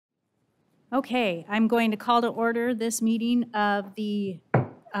Okay, I'm going to call to order this meeting of the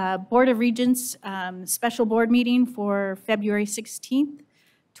Board of Regents special board meeting for February 16th,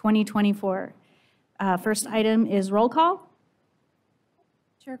 2024. First item is roll call.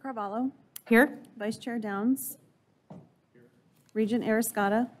 Chair Carvalho. Here. Vice Chair Downs. Here. Regent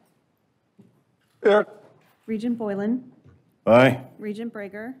Ariscata. Here. Regent Boylan. Aye. Regent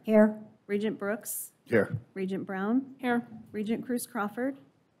Brager. Here. Regent Brooks. Here. Regent Brown. Here. Regent Cruz Crawford.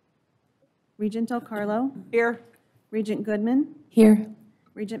 Regent Del Carlo. Here. Regent Goodman. Here.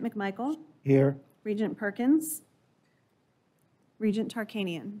 Regent McMichael. Here. Regent Perkins. Regent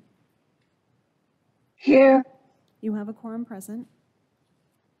Tarkanian. Here. You have a quorum present.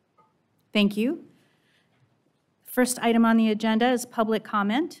 Thank you. First item on the agenda is public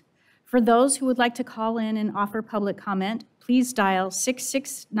comment. For those who would like to call in and offer public comment, please dial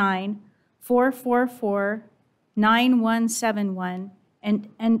 669-444-9171 and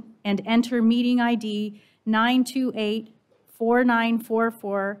enter meeting ID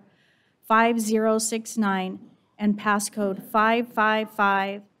 928-4944-5069 and passcode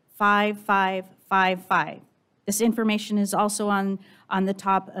 5555555. This information is also on the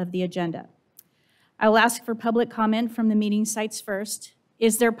top of the agenda. I will ask for public comment from the meeting sites first.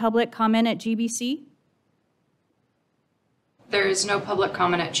 Is there public comment at GBC? There is no public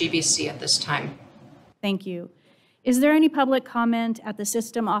comment at GBC at this time. Thank you. Is there any public comment at the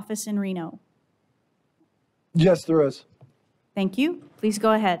system office in Reno? Yes, there is. Thank you. Please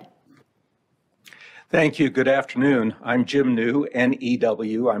go ahead. Thank you. Good afternoon. I'm Jim New,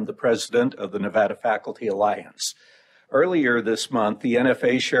 NEW. I'm the president of the Nevada Faculty Alliance. Earlier this month, the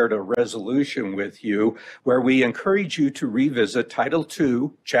NFA shared a resolution with you where we encourage you to revisit Title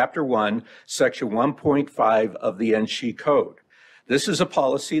II, Chapter 1, Section 1.5 of the NSHE Code. This is a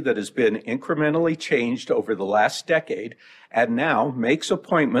policy that has been incrementally changed over the last decade and now makes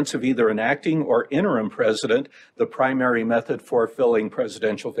appointments of either an acting or interim president the primary method for filling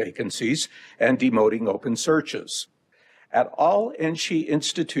presidential vacancies and demoting open searches. At all NSHE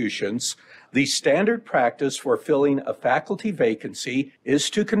institutions, the standard practice for filling a faculty vacancy is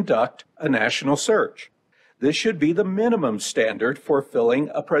to conduct a national search. This should be the minimum standard for filling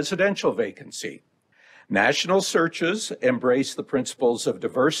a presidential vacancy. National searches embrace the principles of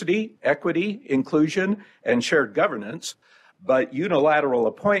diversity, equity, inclusion, and shared governance, but unilateral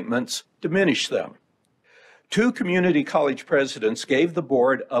appointments diminish them. 2 community college presidents gave the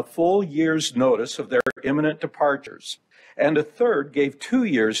board a full year's notice of their imminent departures, and a third gave 2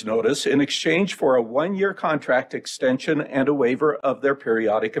 years' notice in exchange for a 1-year contract extension and a waiver of their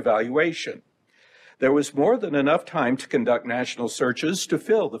periodic evaluation. There was more than enough time to conduct national searches to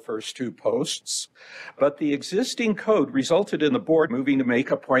fill the first 2 posts, but the existing code resulted in the board moving to make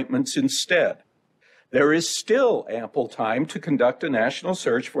appointments instead. There is still ample time to conduct a national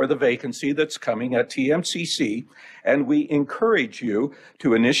search for the vacancy that's coming at TMCC, and we encourage you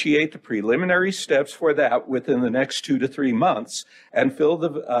to initiate the preliminary steps for that within the next 2 to 3 months and fill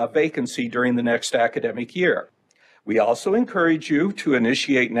the vacancy during the next academic year. We also encourage you to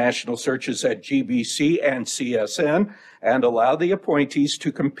initiate national searches at GBC and CSN and allow the appointees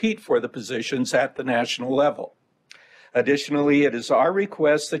to compete for the positions at the national level. Additionally, it is our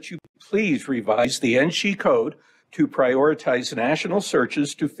request that you please revise the NSHE code to prioritize national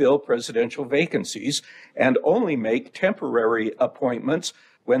searches to fill presidential vacancies and only make temporary appointments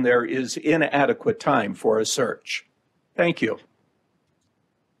when there is inadequate time for a search. Thank you.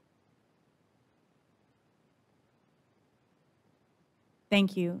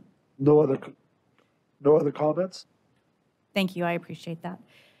 Thank you. No other comments? Thank you. I appreciate that.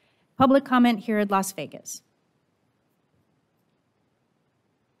 Public comment here at Las Vegas.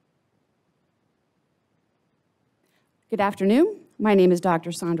 Good afternoon. My name is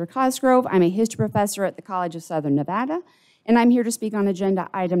Dr. Sandra Cosgrove. I'm a history professor at the College of Southern Nevada, and I'm here to speak on agenda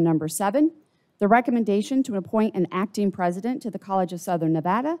item number 7, the recommendation to appoint an acting president to the College of Southern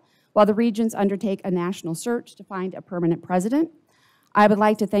Nevada while the Regents undertake a national search to find a permanent president. I would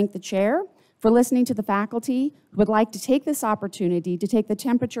like to thank the chair for listening to the faculty who would like to take this opportunity to take the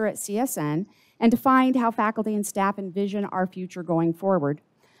temperature at CSN and to find how faculty and staff envision our future going forward.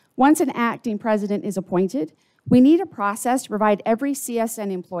 Once an acting president is appointed, we need a process to provide every CSN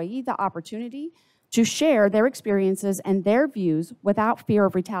employee the opportunity to share their experiences and their views without fear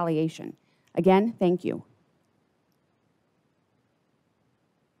of retaliation. Again, thank you.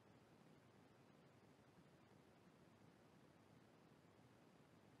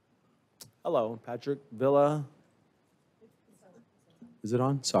 Hello, Patrick Villa. Is it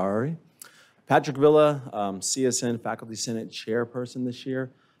on? Sorry. Patrick Villa, CSN Faculty Senate Chairperson this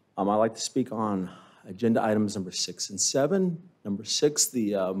year. I'd like to speak on agenda items number 6 and 7. Number 6,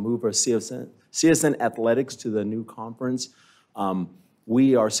 the move of CSN athletics to the new conference.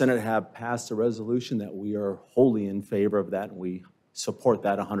 We, our Senate, have passed a resolution that we are wholly in favor of that, and we support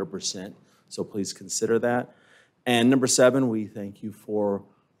that 100%. So please consider that. And number 7, we thank you for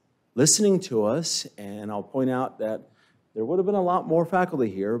listening to us. And I'll point out that there would have been a lot more faculty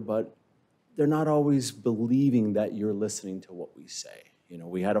here, but they're not always believing that you're listening to what we say. You know,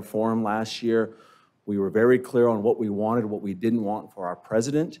 we had a forum last year. We were very clear on what we wanted, what we didn't want for our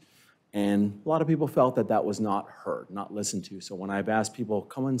president. And a lot of people felt that that was not heard, not listened to. So when I've asked people,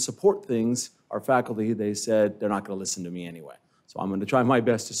 come and support things, our faculty, they said they're not going to listen to me anyway. So I'm going to try my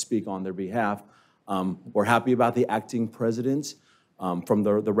best to speak on their behalf. We're happy about the acting president from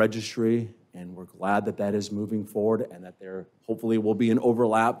the registry, and we're glad that that is moving forward and that there hopefully will be an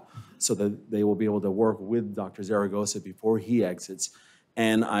overlap so that they will be able to work with Dr. Zaragoza before he exits.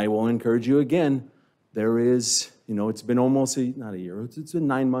 And I will encourage you again, there is, you know, it's been almost not a year, it's been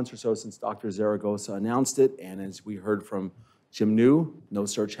 9 months or so since Dr. Zaragoza announced it, and as we heard from Jim New, no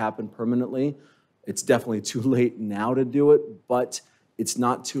search happened permanently. It's definitely too late now to do it, but it's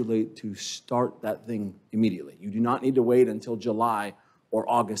not too late to start that thing immediately. You do not need to wait until July or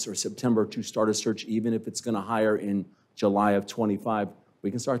August or September to start a search, even if it's going to hire in July of 25.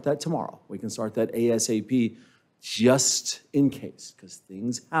 We can start that tomorrow. We can start that ASAP just in case, because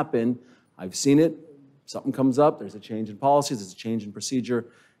things happen. I've seen it. Something comes up, there's a change in policies, there's a change in procedure,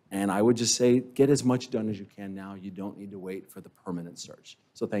 and I would just say get as much done as you can now. You don't need to wait for the permanent search.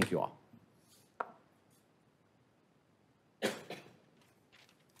 So thank you all.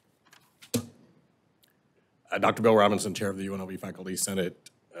 Dr. Bill Robinson, Chair of the UNLV Faculty Senate.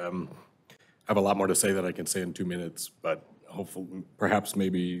 I have a lot more to say that I can say in 2 minutes, but hopefully, perhaps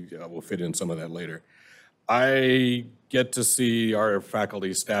maybe we'll fit in some of that later. I get to see our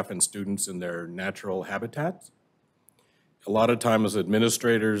faculty, staff, and students in their natural habitats. A lot of times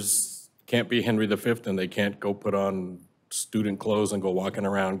administrators can't be Henry V and they can't go put on student clothes and go walking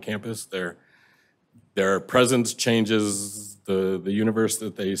around campus. Their presence changes the universe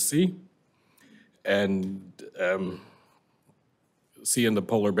that they see. And seeing the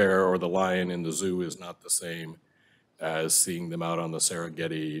polar bear or the lion in the zoo is not the same as seeing them out on the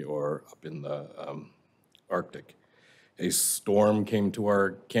Serengeti or up in the Arctic. A storm came to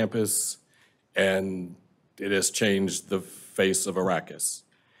our campus and it has changed the face of Arrakis.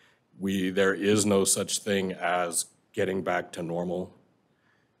 There is no such thing as getting back to normal.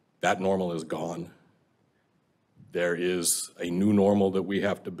 That normal is gone. There is a new normal that we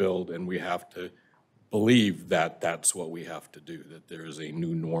have to build, and we have to believe that that's what we have to do, that there is a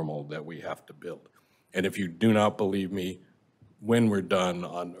new normal that we have to build. And if you do not believe me, when we're done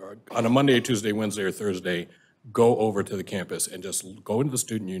on a Monday, Tuesday, Wednesday, or Thursday, go over to the campus and just go into the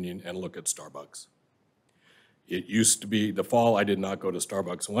student union and look at Starbucks. It used to be, the fall, I did not go to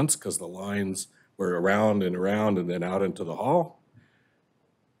Starbucks once because the lines were around and then out into the hall.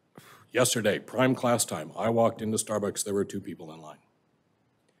 Yesterday, prime class time, I walked into Starbucks, there were 2 people in line.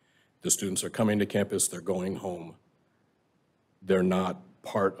 The students are coming to campus, they're going home. They're not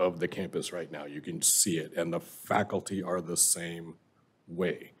part of the campus right now. You can see it, and the faculty are the same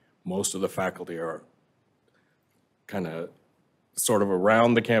way. Most of the faculty are kind of sort of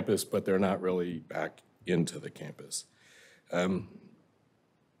around the campus, but they're not really back into the campus.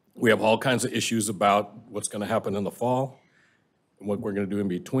 We have all kinds of issues about what's going to happen in the fall and what we're going to do in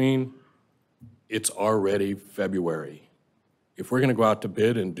between. It's already February. If we're going to go out to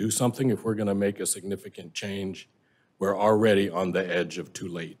bid and do something, if we're going to make a significant change, we're already on the edge of too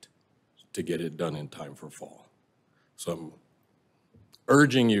late to get it done in time for fall. So I'm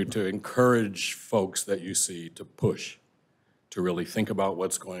urging you to encourage folks that you see to push, to really think about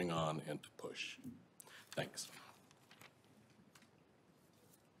what's going on and to push. Thanks.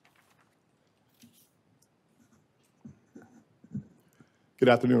 Good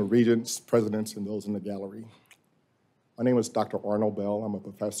afternoon, Regents, Presidents, and those in the gallery. My name is Dr. Arnold Bell. I'm a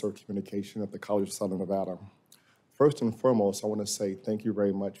professor of communication at the College of Southern Nevada. First and foremost, I want to say thank you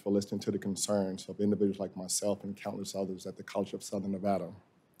very much for listening to the concerns of individuals like myself and countless others at the College of Southern Nevada.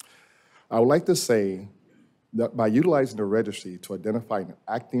 I would like to say that by utilizing the registry to identify an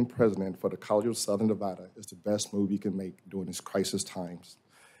acting president for the College of Southern Nevada is the best move you can make during these crisis times.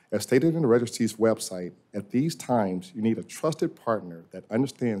 As stated in the registry's website, at these times, you need a trusted partner that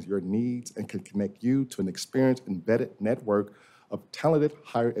understands your needs and can connect you to an experienced and vetted network of talented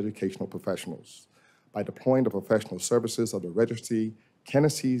higher educational professionals. By deploying the professional services of the registry,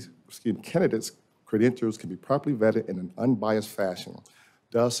 candidates' credentials can be properly vetted in an unbiased fashion,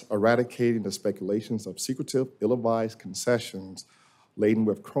 thus eradicating the speculations of secretive, ill-advised concessions laden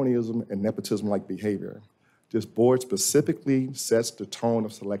with cronyism and nepotism-like behavior. This board specifically sets the tone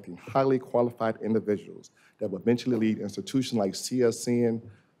of selecting highly qualified individuals that will eventually lead institutions like CSN,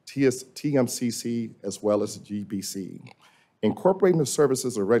 TMCC, as well as GBC. Incorporating the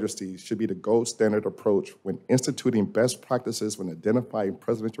services of registries should be the gold standard approach when instituting best practices when identifying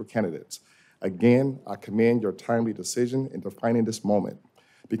presidential candidates. Again, I commend your timely decision in defining this moment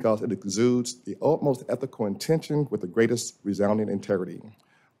because it exudes the utmost ethical intention with the greatest resounding integrity.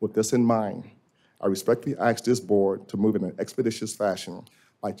 With this in mind, I respectfully ask this board to move in an expeditious fashion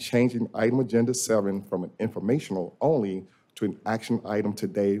by changing item agenda 7 from an informational only to an action item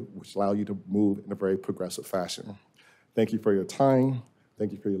today, which allow you to move in a very progressive fashion. Thank you for your time.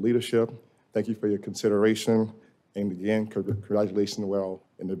 Thank you for your leadership. Thank you for your consideration. And again, congratulations well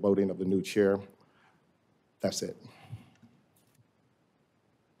in the voting of the new chair. That's it.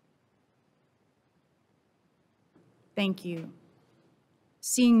 Thank you.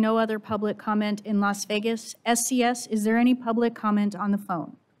 Seeing no other public comment in Las Vegas, SCS, is there any public comment on the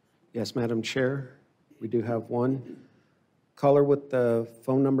phone? Yes, Madam Chair, we do have one. Caller with the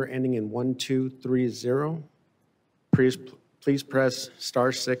phone number ending in 1230. Please press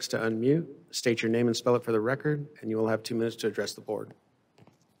 *6 to unmute. State your name and spell it for the record, and you will have 2 minutes to address the board.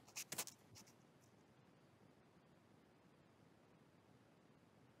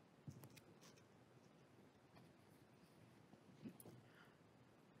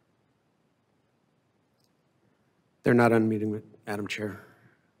 They're not unmuting, Madam Chair.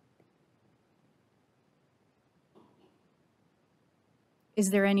 Is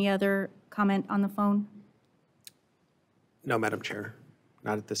there any other comment on the phone? No, Madam Chair,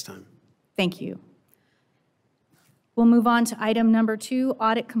 not at this time. Thank you. We'll move on to item number 2,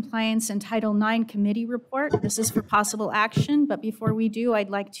 Audit Compliance and Title IX Committee Report. This is for possible action, but before we do,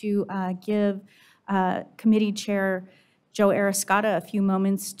 I'd like to give Committee Chair Joe Arascata a few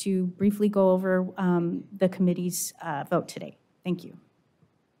moments to briefly go over the committee's vote today. Thank you.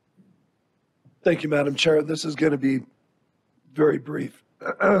 Thank you, Madam Chair. This is going to be very brief.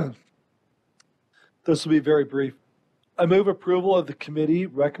 This will be very brief. I move approval of the committee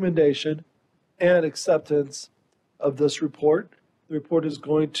recommendation and acceptance of this report. The report is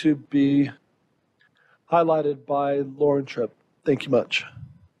going to be highlighted by Lauren Tripp. Thank you much.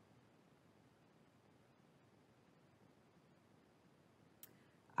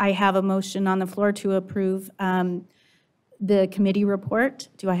 I have a motion on the floor to approve the committee report.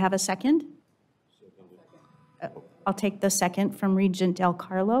 Do I have a second? I'll take the second from Regent Del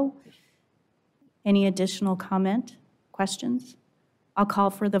Carlo. Any additional comment, questions? I'll call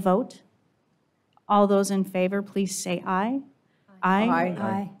for the vote. All those in favor, please say aye.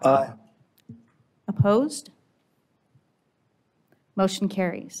 Aye. Aye. Opposed? Motion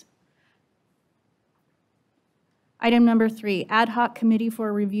carries. Item number 3, Ad Hoc Committee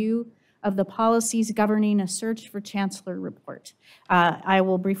for Review of the Policies Governing a Search for Chancellor Report. I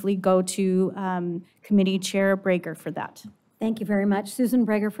will briefly go to Committee Chair Brager for that. Thank you very much. Susan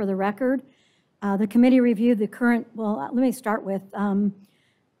Brager for the record. The committee reviewed the current, well, let me start with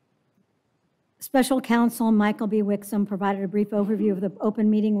Special Counsel Michael B. Wixom provided a brief overview of the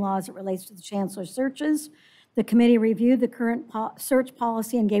open meeting law as it relates to the chancellor searches. The committee reviewed the current search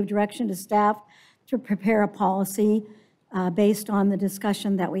policy and gave direction to staff to prepare a policy based on the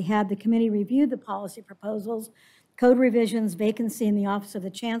discussion that we had. The committee reviewed the policy proposals, code revisions, vacancy in the Office of the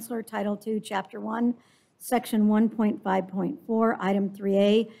Chancellor, Title II, Chapter 1, Section 1.5.4, Item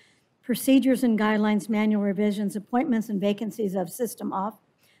 3A, procedures and guidelines, manual revisions, appointments and vacancies of system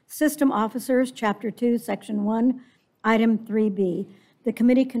officers, Chapter 2, Section 1, Item 3B. The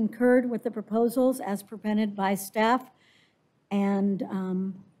committee concurred with the proposals as presented by staff,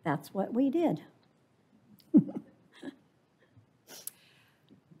 and that's what we did.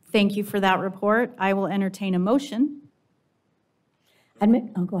 Thank you for that report. I will entertain a motion.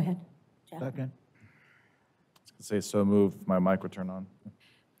 Oh, go ahead, Jeff. Second. Say so moved. My mic will turn on.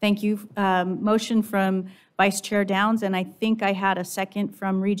 Thank you. Motion from Vice Chair Downs, and I think I had a second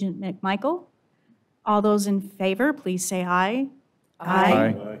from Regent McMichael. All those in favor, please say aye.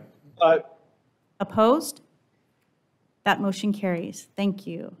 Aye. Aye. Opposed? That motion carries. Thank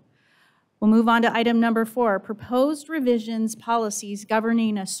you. We'll move on to item number 4, proposed revisions policies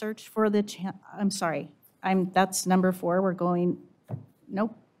governing a search for the, that's number 4. We're going,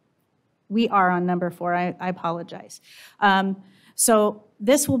 nope. We are on number 4. I apologize. So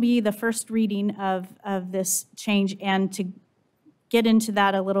this will be the first reading of this change, and to get into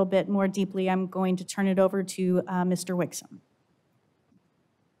that a little bit more deeply, I'm going to turn it over to Mr. Wixom.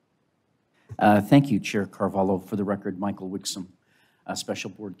 Thank you, Chair Carvalho. For the record, Michael Wixom, Special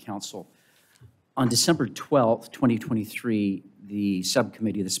Board Counsel. On December 12th, 2023, the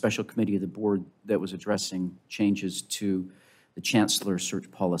subcommittee, the special committee of the board that was addressing changes to the chancellor search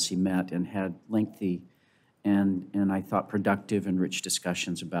policy met and had lengthy and I thought productive and rich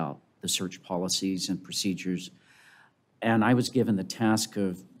discussions about the search policies and procedures. And I was given the task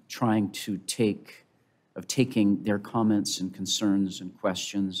of taking their comments and concerns and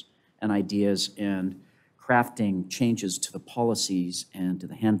questions and ideas and crafting changes to the policies and to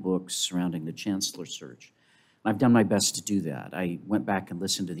the handbooks surrounding the chancellor search. I've done my best to do that. I went back and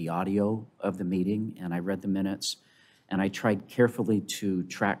listened to the audio of the meeting, and I read the minutes, and I tried carefully to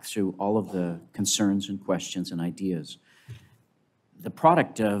track through all of the concerns and questions and ideas. The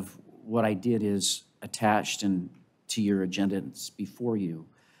product of what I did is attached to your agendas before you.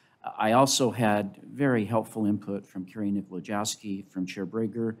 I also had very helpful input from Carrie Nikolajowski, from Chair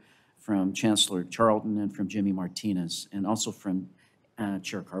Brager, from Chancellor Charlton, and from Jimmy Martinez, and also from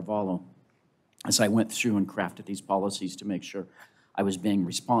Chair Carvalho, as I went through and crafted these policies to make sure I was being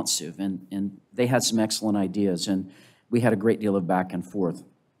responsive. And they had some excellent ideas, and we had a great deal of back and forth.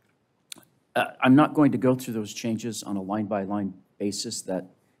 I'm not going to go through those changes on a line-by-line basis. That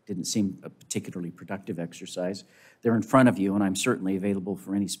didn't seem a particularly productive exercise. They're in front of you, and I'm certainly available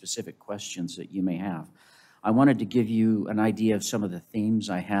for any specific questions that you may have. I wanted to give you an idea of some of the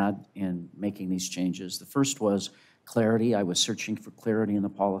themes I had in making these changes. The first was clarity. I was searching for clarity in the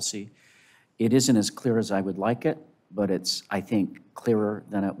policy. It isn't as clear as I would like it, but it's, I think, clearer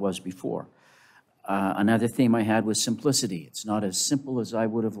than it was before. Another theme I had was simplicity. It's not as simple as I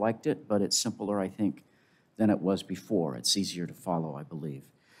would have liked it, but it's simpler, I think, than it was before. It's easier to follow, I believe.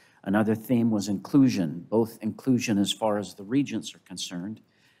 Another theme was inclusion, both inclusion as far as the regents are concerned,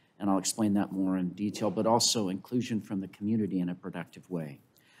 and I'll explain that more in detail, but also inclusion from the community in a productive way.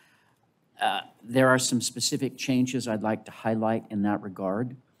 There are some specific changes I'd like to highlight in that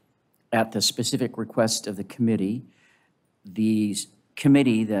regard. At the specific request of the committee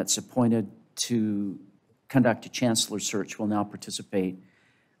that's appointed to conduct a chancellor search will now participate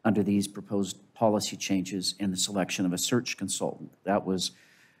under these proposed policy changes in the selection of a search consultant. That was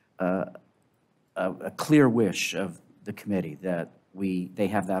a clear wish of the committee that they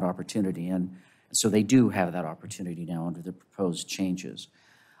have that opportunity, and so they do have that opportunity now under the proposed changes.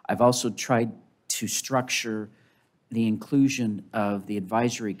 I've also tried to structure the inclusion of the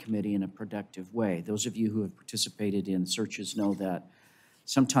advisory committee in a productive way. Those of you who have participated in searches know that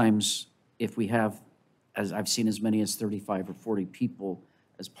sometimes if we have, as I've seen, as many as 35 or 40 people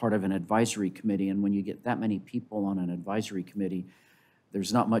as part of an advisory committee, and when you get that many people on an advisory committee,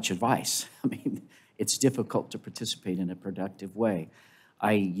 there's not much advice. I mean, it's difficult to participate in a productive way.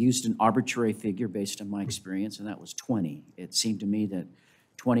 I used an arbitrary figure based on my experience, and that was 20. It seemed to me that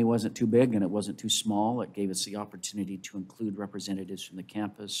 20 wasn't too big and it wasn't too small. It gave us the opportunity to include representatives from the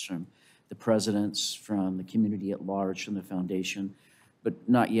campus, from the presidents, from the community at large, from the foundation, but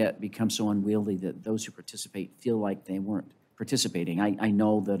not yet become so unwieldy that those who participate feel like they weren't participating. I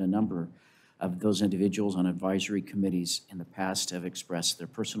know that a number of those individuals on advisory committees in the past have expressed their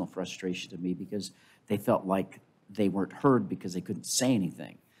personal frustration to me because they felt like they weren't heard because they couldn't say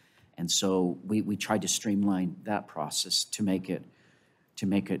anything. And so we tried to streamline that process to make it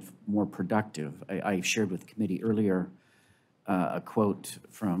more productive. I shared with the committee earlier a quote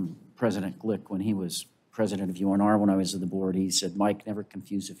from President Glick when he was president of UNR when I was on the board. He said, "Mike, never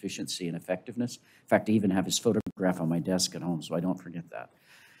confuse efficiency and effectiveness." In fact, I even have his photograph on my desk at home, so I don't forget that.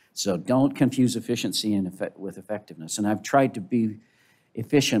 So don't confuse efficiency with effectiveness. And I've tried to be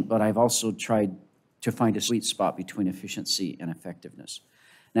efficient, but I've also tried to find a sweet spot between efficiency and effectiveness.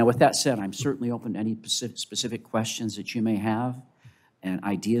 Now, with that said, I'm certainly open to any specific questions that you may have and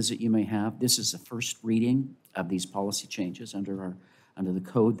ideas that you may have. This is the first reading of these policy changes under the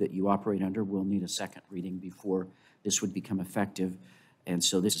code that you operate under. We'll need a second reading before this would become effective. And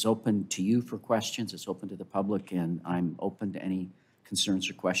so this is open to you for questions. It's open to the public, and I'm open to any concerns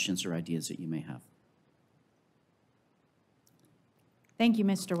or questions or ideas that you may have. Thank you,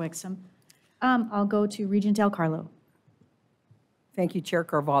 Mr. Wixom. I'll go to Regent Del Carlo. Thank you, Chair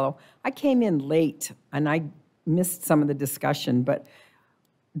Carvalho. I came in late and I missed some of the discussion, but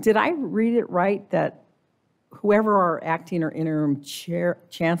did I read it right that whoever our acting or interim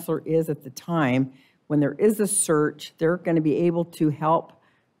chancellor is at the time, when there is a search, they're going to be able to help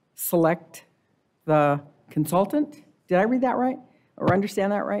select the consultant? Did I read that right or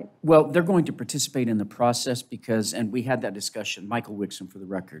understand that right? Well, they're going to participate in the process because, and we had that discussion, Michael Wixom for the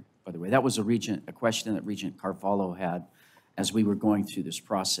record, by the way. That was a question that Regent Carvalho had as we were going through this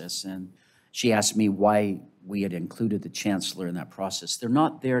process. And she asked me why we had included the chancellor in that process. They're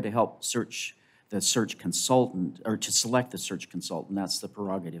not there to help the search consultant or to select the search consultant. That's the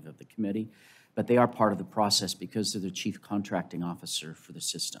prerogative of the committee. but they are part of the process because they're the chief contracting officer for the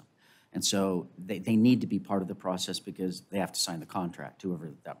system. And so they need to be part of the process because they have to sign the contract,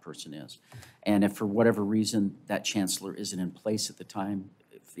 whoever that person is. And if for whatever reason that chancellor isn't in place at the time,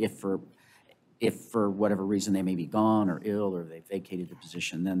 if for whatever reason they may be gone or ill or they vacated the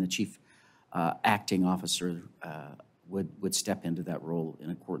position, then the chief acting officer would step into that role in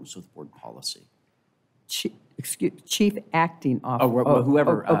accordance with board policy. Chief acting officer. Or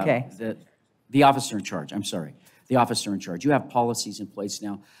whoever, okay. The officer in charge, I'm sorry. The officer in charge. You have policies in place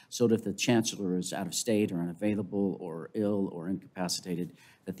now so that if the chancellor is out of state or unavailable or ill or incapacitated,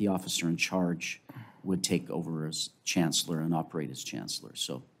 that the officer in charge would take over as chancellor and operate as chancellor.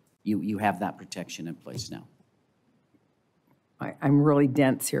 So you have that protection in place now. I'm really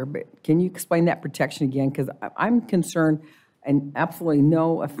dense here, but can you explain that protection again? Because I'm concerned, and absolutely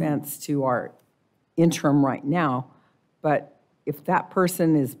no offense to our interim right now, but if that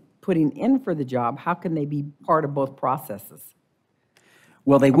person is putting in for the job, how can they be part of both processes?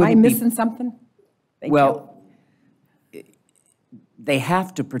 Well, they wouldn't Am I missing something? Thank you. They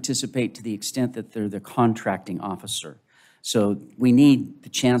have to participate to the extent that they're the contracting officer. So we need the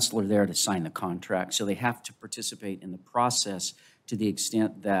chancellor there to sign the contract. So they have to participate in the process to the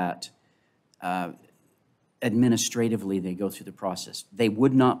extent that administratively they go through the process. They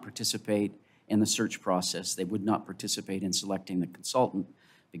would not participate in the search process. They would not participate in selecting the consultant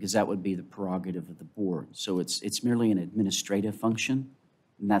because that would be the prerogative of the board. So it's merely an administrative function,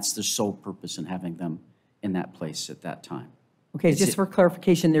 and that's the sole purpose in having them in that place at that time. Okay, just for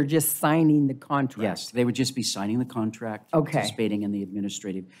clarification, they're just signing the contract? Yes, they would just be signing the contract, participating in the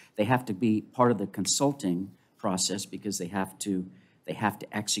administrative. They have to be part of the consulting process because they have to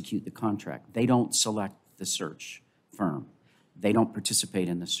execute the contract. They don't select the search firm. They don't participate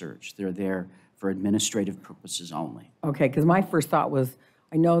in the search. They're there for administrative purposes only. Okay, because my first thought was,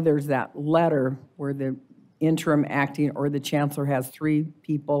 I know there's that letter where the interim acting or the chancellor has 3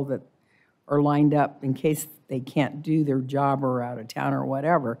 people that are lined up in case they can't do their job or out of town or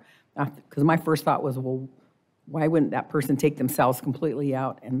whatever. Because my first thought was, well, why wouldn't that person take themselves completely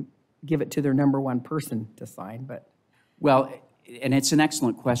out and give it to their number 1 person to sign? But well, and it's an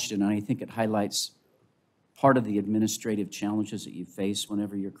excellent question, and I think it highlights part of the administrative challenges that you face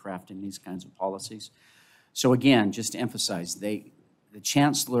whenever you're crafting these kinds of policies. So again, just to emphasize, the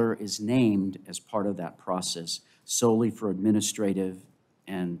chancellor is named as part of that process solely for administrative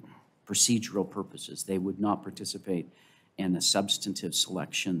and procedural purposes. They would not participate in a substantive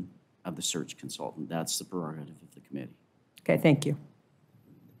selection of the search consultant. That's the prerogative of the committee. Okay, thank you.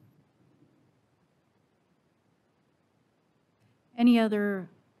 Any other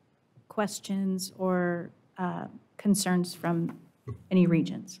questions or concerns from any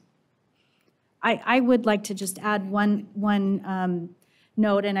regents? I would like to just add one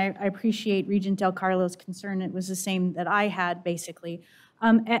note, and I appreciate Regent Del Carlo's concern. It was the same that I had, basically.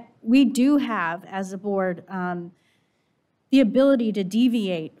 We do have, as a board, the ability to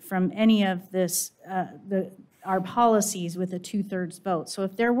deviate from any of this, our policies with a 2/3 vote. So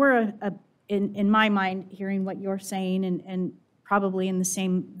if there were, in my mind, hearing what you're saying, and probably in the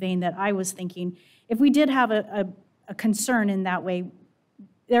same vein that I was thinking, if we did have a concern in that way,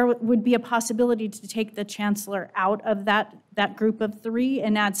 there would be a possibility to take the chancellor out of that group of 3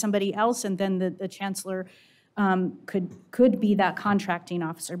 and add somebody else, and then the chancellor could be that contracting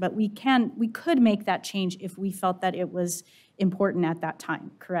officer. But we could make that change if we felt that it was important at that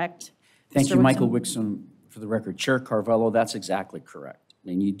time, correct? Thank you, Michael Wixom. For the record, Chair Carvalho, that's exactly correct.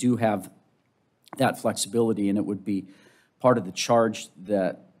 And you do have that flexibility, and it would be part of the charge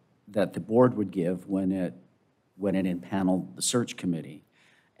that the board would give when it impaneled the search committee.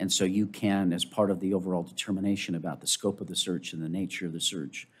 And so you can, as part of the overall determination about the scope of the search and the nature of the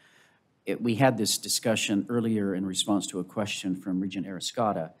search. We had this discussion earlier in response to a question from Regent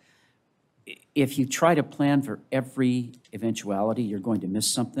Arascata. If you try to plan for every eventuality, you're going to miss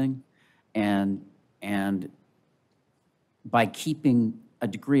something. And by keeping a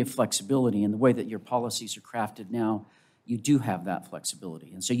degree of flexibility in the way that your policies are crafted now, you do have that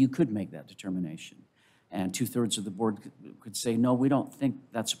flexibility. And so you could make that determination. And 2/3 of the board could say, no, we don't think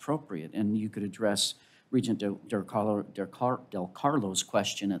that's appropriate. And you could address Regent Del Carlo's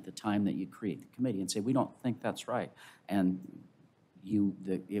question at the time that you create the committee and say, we don't think that's right. And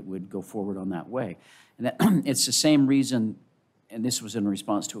it would go forward on that way. And it's the same reason, and this was in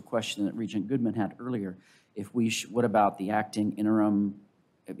response to a question that Regent Goodman had earlier, what about the acting interim,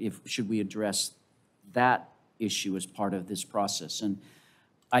 should we address that issue as part of this process? And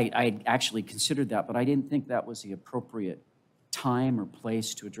I actually considered that, but I didn't think that was the appropriate time or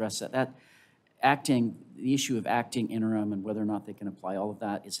place to address that. the issue of acting, interim, and whether or not they can apply all of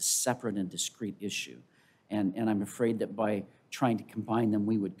that is a separate and discrete issue. And I'm afraid that by trying to combine them,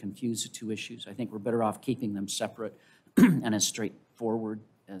 we would confuse the two issues. I think we're better off keeping them separate and as straightforward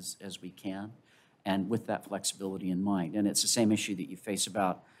as we can, and with that flexibility in mind. And it's the same issue that you face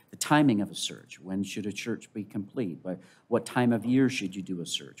about the timing of a search. When should a search be complete? By what time of year should you do a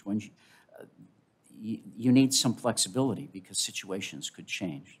search? When you need some flexibility because situations could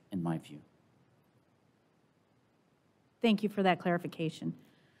change, in my view. Thank you for that clarification.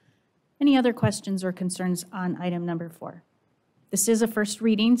 Any other questions or concerns on item number 4? This is a first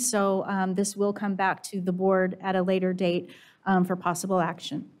reading, so this will come back to the board at a later date for possible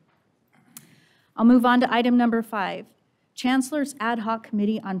action. I'll move on to item number 5, Chancellor's Ad Hoc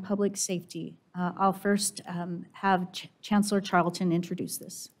Committee on Public Safety. I'll first have Chancellor Charlton introduce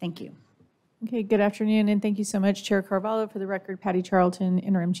this. Thank you. Okay, good afternoon, and thank you so much, Chair Carvalho. For the record, Patty Charlton,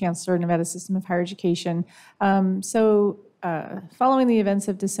 Interim Chancellor, Nevada System of Higher Education. Following the events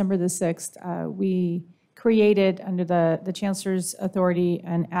of December the 6th, we created, under the Chancellor's authority,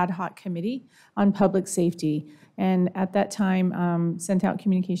 an ad hoc committee on public safety. And at that time, sent out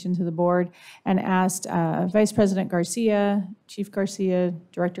communication to the board and asked Vice President Garcia, Chief Garcia,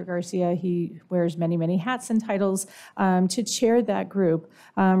 Director Garcia, he wears many, many hats and titles, to chair that group,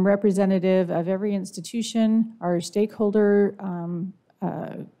 representative of every institution, our stakeholder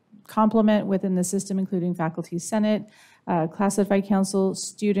complement within the system, including Faculty Senate, Classified Council,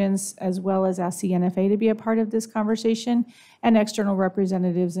 students, as well as ask the NFA to be a part of this conversation, and external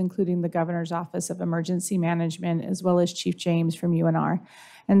representatives, including the Governor's Office of Emergency Management, as well as Chief James from UNR.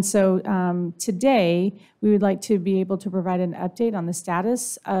 And so today, we would like to be able to provide an update on the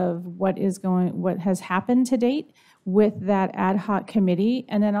status of what has happened to date with that ad hoc committee,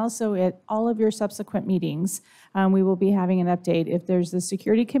 and then also at all of your subsequent meetings, we will be having an update. If there's the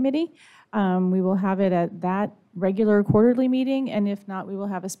security committee, we will have it at that regular quarterly meeting, and if not, we will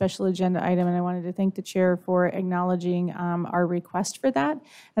have a special agenda item, and I wanted to thank the chair for acknowledging our request for that,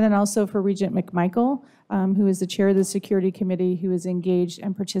 and then also for Regent McMichael, who is the chair of the security committee, who is engaged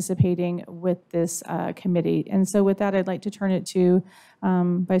and participating with this committee. And so with that, I'd like to turn it to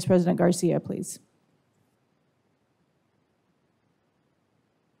Vice President Garcia, please.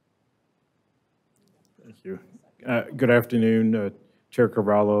 Thank you. Good afternoon, Chair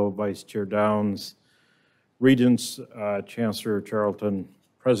Carvalho, Vice Chair Downs, Regents, Chancellor Charlton,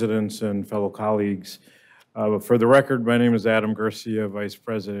 presidents, and fellow colleagues. For the record, my name is Adam Garcia, Vice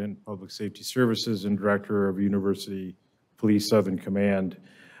President, Public Safety Services and Director of University Police Southern Command.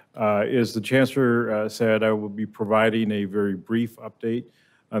 As the Chancellor said, I will be providing a very brief update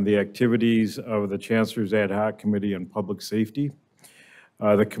on the activities of the Chancellor's Ad Hoc Committee on Public Safety.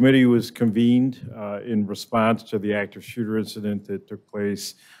 The committee was convened in response to the active shooter incident that took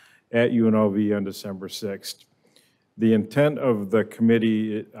place at UNLV on December 6th. The intent of the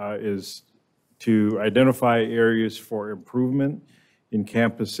committee is to identify areas for improvement in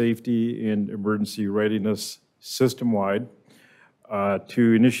campus safety and emergency readiness system-wide,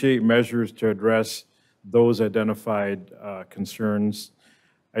 to initiate measures to address those identified concerns,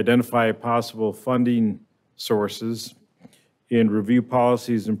 identify possible funding sources, and review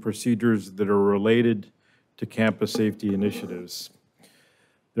policies and procedures that are related to campus safety initiatives.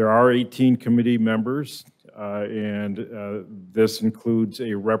 There are 18 committee members, and this includes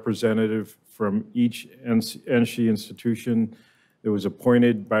a representative from each NSHE institution that was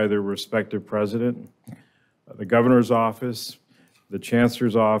appointed by their respective president, the Governor's Office, the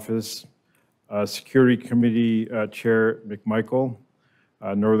Chancellor's Office, Security Committee Chair McMichael,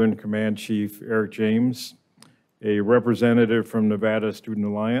 Northern Command Chief Eric James, a representative from Nevada Student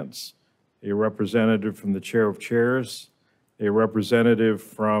Alliance, a representative from the Chair of Chairs, a representative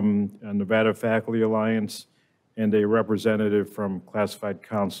from Nevada Faculty Alliance, and a representative from Classified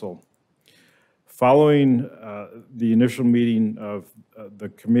Council. Following the initial meeting of the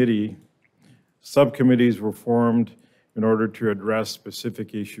committee, subcommittees were formed in order to address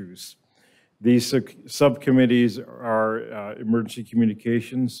specific issues. These subcommittees are emergency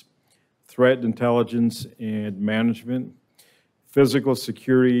communications, threat intelligence and management, physical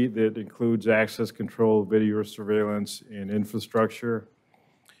security that includes access control, video surveillance, and infrastructure,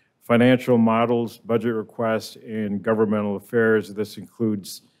 financial models, budget requests, and governmental affairs. This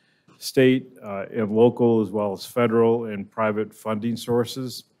includes state and local, as well as federal and private funding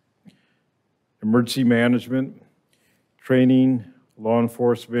sources, emergency management, training, law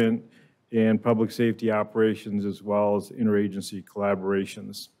enforcement, and public safety operations, as well as interagency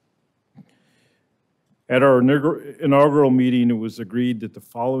collaborations. At our inaugural meeting, it was agreed that the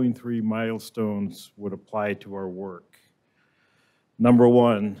following 3 milestones would apply to our work. Number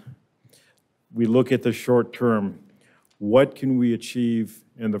 1, we look at the short term. What can we achieve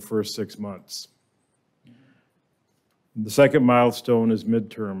in the first 6 months? The second milestone is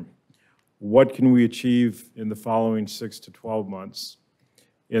midterm. What can we achieve in the following 6 to 12 months?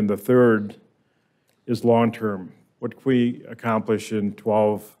 And the third is long-term. What can we accomplish in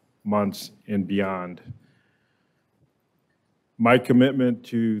 12 months and beyond? My commitment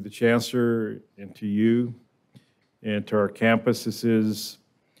to the Chancellor and to you and to our campuses is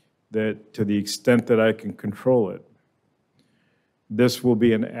that to the extent that I can control it, this will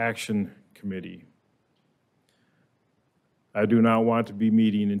be an action committee. I do not want to be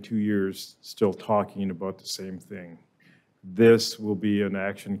meeting in 2 years still talking about the same thing. This will be an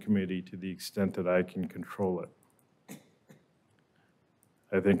action committee to the extent that I can control it.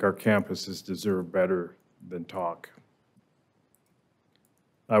 I think our campuses deserve better than talk.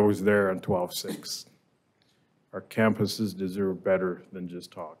 I was there on 12/6. Our campuses deserve better than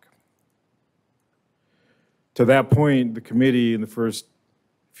just talk. To that point, the committee in the first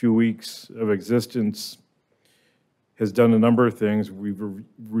few weeks of existence has done a number of things. We've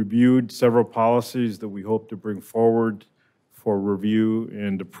reviewed several policies that we hope to bring forward for review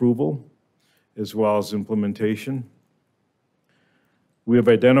and approval, as well as implementation. We have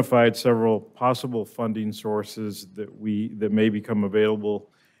identified several possible funding sources that may become available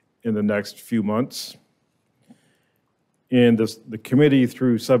in the next few months. And the committee,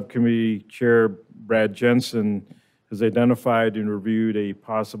 through Subcommittee Chair Brad Jensen, has identified and reviewed a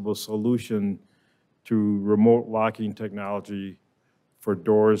possible solution to remote locking technology for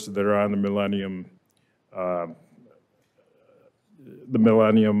doors that are on the Millennium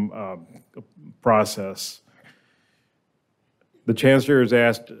process. The Chancellor has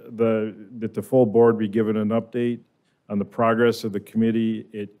asked that the full board be given an update on the progress of the committee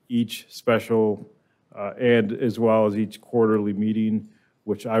at each special and as well as each quarterly meeting,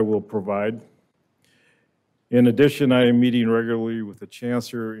 which I will provide. In addition, I am meeting regularly with the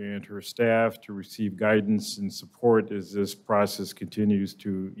Chancellor and her staff to receive guidance and support as this process continues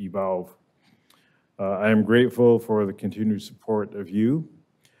to evolve. I am grateful for the continued support of you,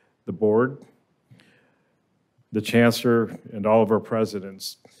 the board, the Chancellor, and all of our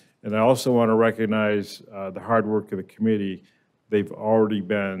presidents. And I also want to recognize the hard work of the committee. They've already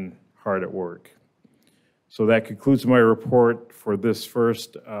been hard at work. So that concludes my report for this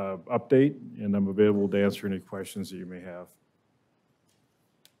first update, and I'm available to answer any questions that you may have.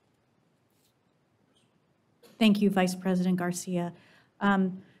 Thank you, Vice President Garcia.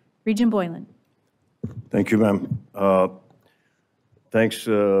 Regent Boylan. Thank you, ma'am. Thanks,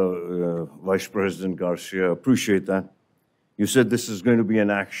 Vice President Garcia. Appreciate that. You said this is going to be an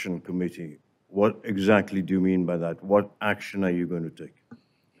action committee. What exactly do you mean by that? What action are you going to take?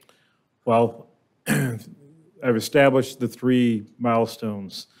 Well, I've established the 3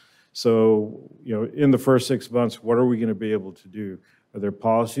 milestones. So, in the first 6 months, what are we going to be able to do? Are there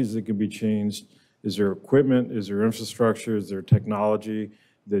policies that can be changed? Is there equipment? Is there infrastructure? Is there technology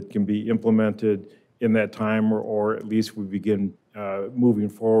that can be implemented in that time, or at least we begin moving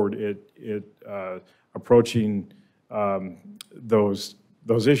forward at approaching those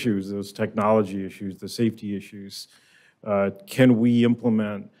issues, those technology issues, the safety issues? Can we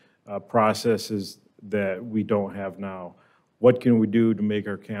implement processes that we don't have now? What can we do to make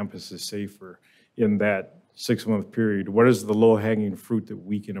our campuses safer in that 6-month period? What is the low-hanging fruit that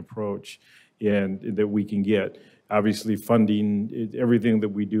we can approach and that we can get? Obviously, funding, everything that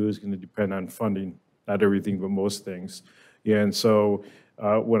we do is going to depend on funding, not everything, but most things. And so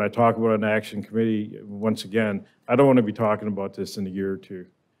when I talk about an action committee, once again, I don't want to be talking about this in a year or 2.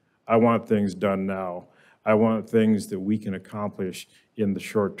 I want things done now. I want things that we can accomplish in the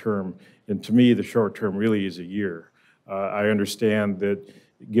short term. And to me, the short term really is a year. I understand that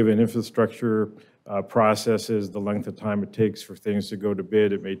given infrastructure processes, the length of time it takes for things to go to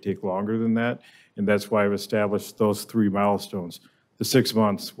bid, it may take longer than that. And that's why I've established those 3 milestones. The 6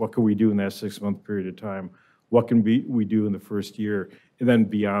 months, what can we do in that 6-month period of time? What can we do in the first year? And then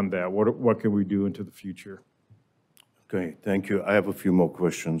beyond that, what can we do into the future? Okay, thank you. I have a few more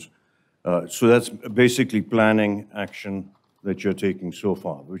questions. So that's basically planning action that you're taking so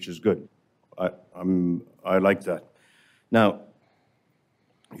far, which is good. I like that. Now,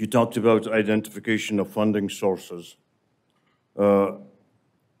 you talked about identification of funding sources. I'd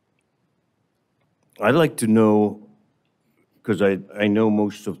like to know, because I know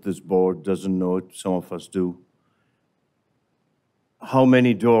most of this board doesn't know it, some of us do, how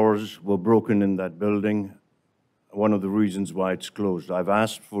many doors were broken in that building? One of the reasons why it's closed. I've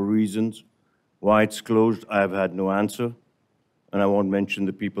asked for reasons why it's closed. I have had no answer. And I won't mention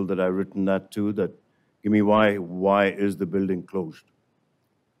the people that I've written that to, that give me why is the building closed?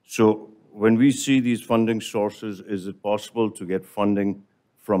 So when we see these funding sources, is it possible to get funding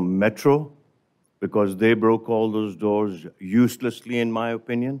from Metro? Because they broke all those doors uselessly, in my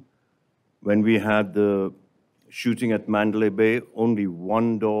opinion. When we had the shooting at Mandalay Bay, only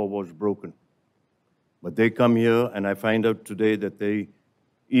one door was broken. But they come here, and I find out today that they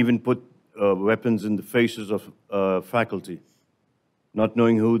even put weapons in the faces of faculty, not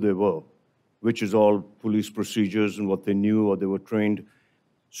knowing who they were, which is all police procedures and what they knew or they were trained.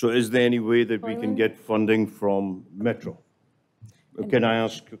 So is there any way that we can get funding from Metro? Can I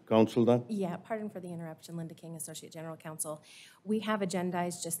ask counsel that? Yeah, pardon for the interruption, Linda King, Associate General Counsel. We have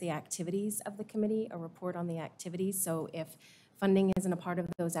agendized just the activities of the committee, a report on the activities. So if funding isn't a part of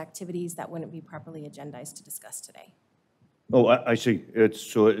those activities, that wouldn't be properly agendized to discuss today. Oh, I see.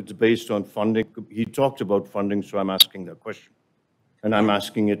 So it's based on funding. He talked about funding, so I'm asking that question. And I'm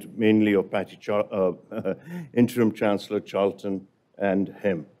asking it mainly of Interim Chancellor Charlton and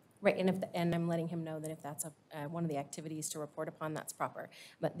him. Right, and I'm letting him know that if that's one of the activities to report upon, that's proper.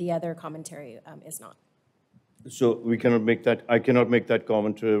 But the other commentary is not. So we cannot make that, I cannot make that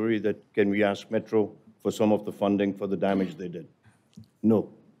commentary that can we ask Metro for some of the funding for the damage they did? No.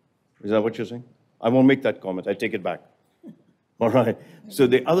 Is that what you're saying? I won't make that comment. I take it back. All right. So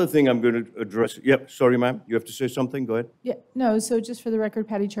the other thing I'm going to address, sorry, ma'am, you have to say something? Go ahead. Yeah, no, so just for the record,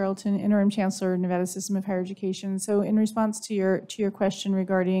 Patty Charlton, Interim Chancellor, Nevada System of Higher Education. So in response to your question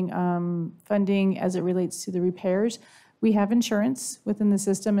regarding funding as it relates to the repairs, we have insurance within the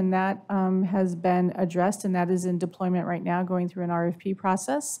system, and that has been addressed, and that is in deployment right now, going through an RFP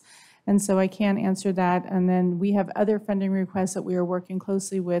process. And so I can answer that. And then we have other funding requests that we are working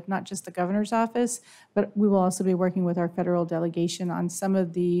closely with, not just the governor's office, but we will also be working with our federal delegation on some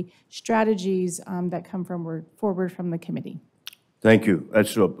of the strategies that come forward from the committee. Thank you.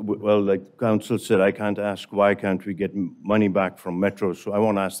 Well, like counsel said, I can't ask why can't we get money back from Metro, so I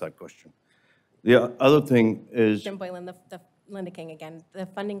won't ask that question. The other thing is... Jim Boylan, Linda King again, the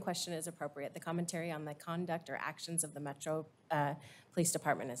funding question is appropriate. The commentary on the conduct or actions of the Metro Police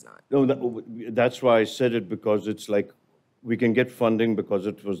Department is not. No, that's why I said it, because it's like we can get funding because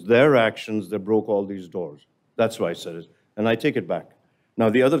it was their actions that broke all these doors. That's why I said it, and I take it back. Now,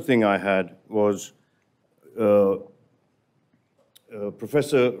 the other thing I had was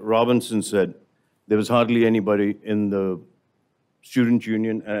Professor Robinson said there was hardly anybody in the student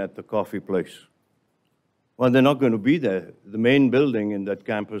union at the coffee place. Well, they're not going to be there. The main building in that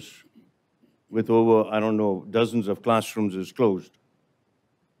campus with over, I don't know, dozens of classrooms is closed.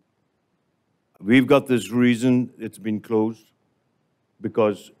 We've got this reason it's been closed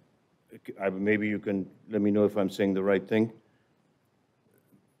because, maybe you can let me know if I'm saying the right thing,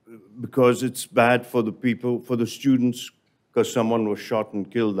 because it's bad for the people, for the students, because someone was shot and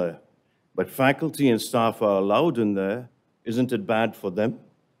killed there. But faculty and staff are allowed in there. Isn't it bad for them?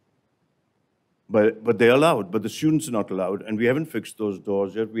 But they're allowed, but the students are not allowed, and we haven't fixed those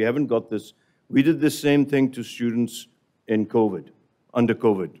doors yet. We haven't got this. We did the same thing to students in COVID, under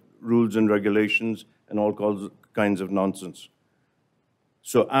COVID, rules and regulations and all kinds of nonsense.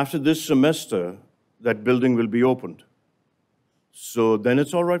 So after this semester, that building will be opened. So then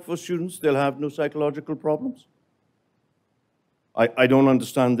it's all right for students. They'll have no psychological problems. I don't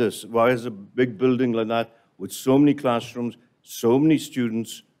understand this. Why is a big building like that with so many classrooms, so many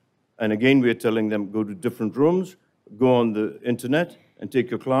students, and again, we're telling them, go to different rooms, go on the internet and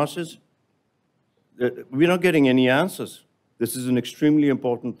take your classes. We're not getting any answers. This is an extremely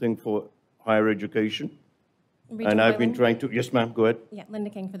important thing for higher education. And I've been trying to, yes, ma'am, go ahead. Yeah,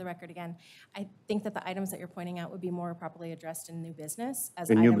 Linda King for the record again. I think that the items that you're pointing out would be more properly addressed in new business as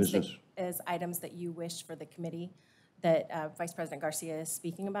items that you wish for the committee that Vice President Garcia is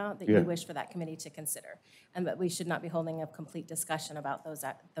speaking about, that you wish for that committee to consider. And that we should not be holding a complete discussion about those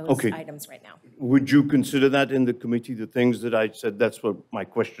items right now. Would you consider that in the committee, the things that I said? That's what my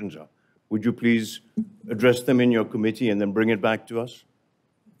questions are. Would you please address them in your committee and then bring it back to us?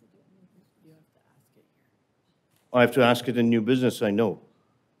 I have to ask it in new business, I know.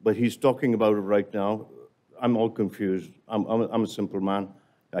 But he's talking about it right now. I'm all confused. I'm a simple man.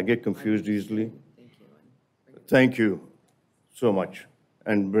 I get confused easily. Thank you so much.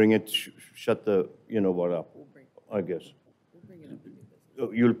 And bring it, shut the, you know what up, I guess.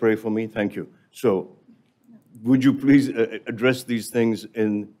 You'll pray for me? Thank you. So would you please address these things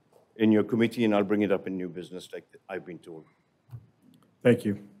in your committee, and I'll bring it up in new business like I've been told. Thank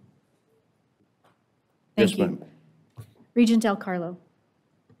you. Thank you. Regent Del Carlo.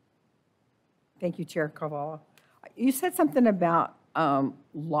 Thank you, Chair Carvalho. You said something about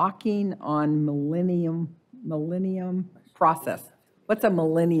locking on millennium process. What's a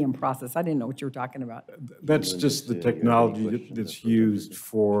millennium process? I didn't know what you were talking about. That's just the technology that's used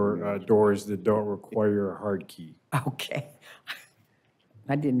for doors that don't require a hard key. Okay.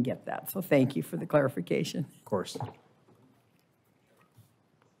 I didn't get that, so thank you for the clarification. Of course.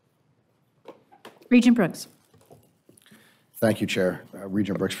 Regent Brooks. Thank you, Chair.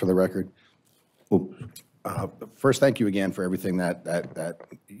 Regent Brooks for the record. First, thank you again for everything that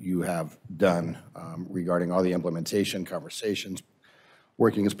you have done regarding all the implementation conversations,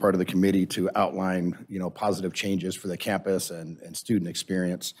 working as part of the committee to outline, positive changes for the campus and student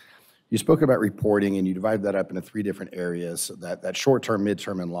experience. You spoke about reporting, and you divided that up into 3 different areas, that short-term,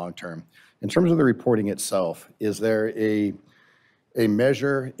 mid-term, and long-term. In terms of the reporting itself, is there a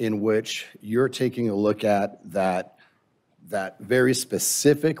measure in which you're taking a look at that very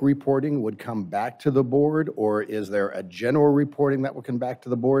specific reporting would come back to the board, or is there a general reporting that will come back to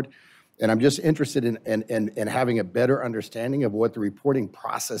the board? And I'm just interested in having a better understanding of what the reporting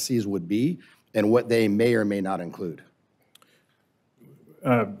processes would be and what they may or may not include.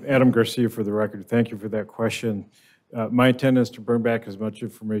 Adam Garcia for the record, thank you for that question. My intent is to bring back as much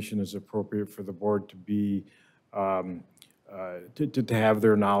information as appropriate for the board to be, to have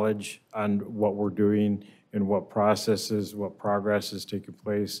their knowledge on what we're doing and what processes, what progress is taking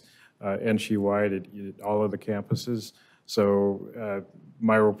place NSHE-wide at all of the campuses. So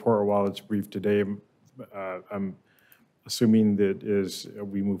my report, while it's brief today, I'm assuming that as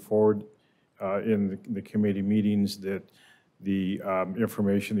we move forward in the committee meetings, that the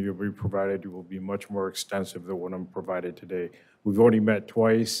information that you'll be provided will be much more extensive than what I'm provided today. We've only met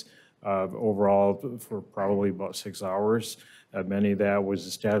twice overall for probably about 6 hours. Many of that was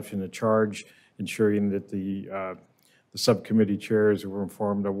establishing the charge, ensuring that the subcommittee chairs were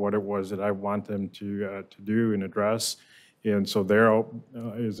informed of what it was that I want them to do and address. And so they're,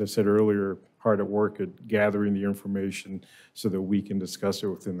 as I said earlier, hard at work at gathering the information so that we can discuss it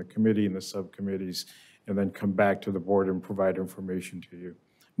within the committee and the subcommittees, and then come back to the board and provide information to you,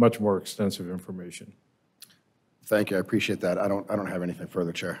 much more extensive information. Thank you. I appreciate that. I don't have anything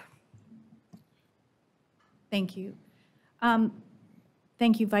further, Chair. Thank you.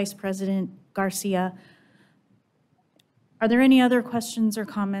 Thank you, Vice President Garcia. Are there any other questions or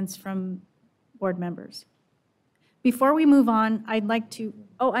comments from board members? Before we move on, I'd like to,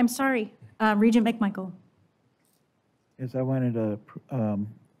 oh, I'm sorry, Regent McMichael. Yes, I wanted to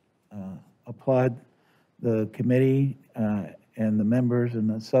applaud the committee and the members and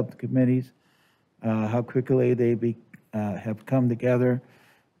the subcommittees, how quickly they have come together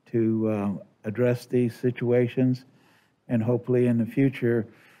to address these situations. And hopefully in the future,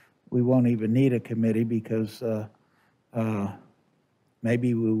 we won't even need a committee because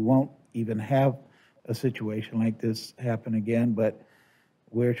maybe we won't even have a situation like this happen again, but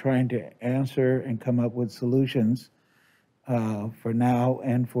we're trying to answer and come up with solutions for now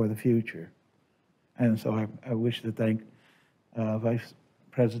and for the future. And so I wish to thank Vice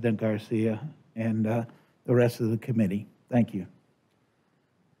President Garcia and the rest of the committee. Thank you.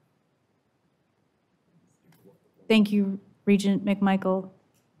 Thank you, Regent McMichael.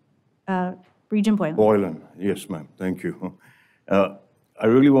 Regent Boylan. Boylan, yes, ma'am. Thank you. I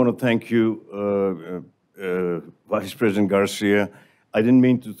really want to thank you, Vice President Garcia. I didn't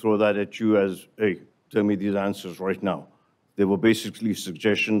mean to throw that at you as, hey, tell me these answers right now. They were basically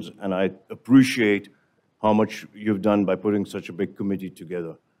suggestions, and I appreciate how much you've done by putting such a big committee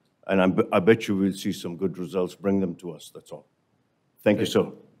together. And I bet you will see some good results. Bring them to us, that's all. Thank you,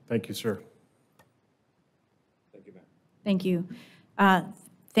 sir. Thank you, sir. Thank you, ma'am. Thank you.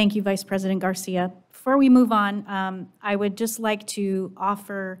 Thank you, Vice President Garcia. Before we move on, I would just like to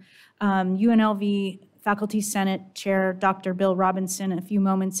offer UNLV Faculty Senate Chair Dr. Bill Robinson a few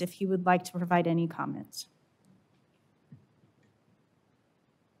moments if he would like to provide any comments.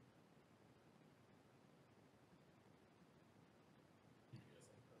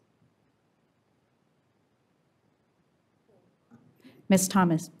 Ms.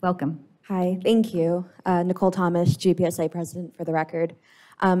 Thomas, welcome. Hi, thank you. Nicole Thomas, GPSA President for the record.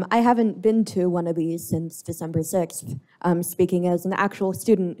 I haven't been to one of these since December 6th, speaking as an actual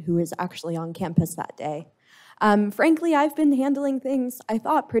student who was actually on campus that day. Frankly, I've been handling things, I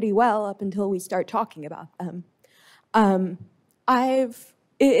thought, pretty well up until we start talking about them.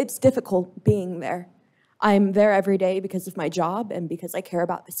 It's difficult being there. I'm there every day because of my job and because I care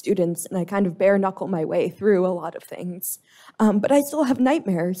about the students, and I kind of bare knuckle my way through a lot of things. But I still have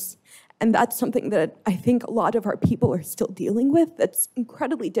nightmares, and that's something that I think a lot of our people are still dealing with that's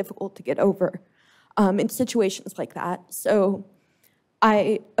incredibly difficult to get over in situations like that. So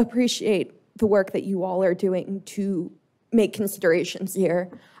I appreciate the work that you all are doing to make considerations here.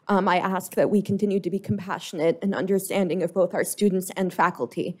 I ask that we continue to be compassionate and understanding of both our students and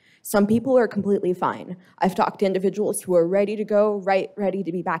faculty. Some people are completely fine. I've talked to individuals who are ready to go, ready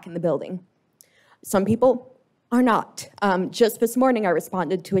to be back in the building. Some people are not. Just this morning, I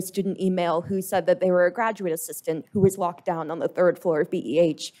responded to a student email who said that they were a graduate assistant who was locked down on the 3rd floor of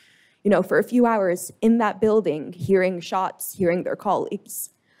BEH, for a few hours in that building, hearing shots, hearing their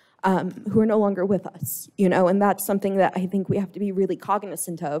colleagues. Who are no longer with us, and that's something that I think we have to be really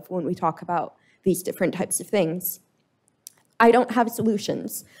cognizant of when we talk about these different types of things. I don't have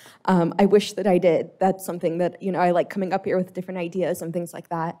solutions. I wish that I did. That's something that, I like coming up here with different ideas and things like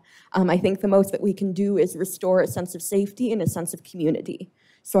that. I think the most that we can do is restore a sense of safety and a sense of community.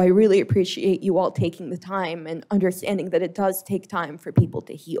 So I really appreciate you all taking the time and understanding that it does take time for people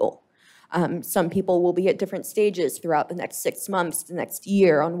to heal. Some people will be at different stages throughout the next 6 months, the next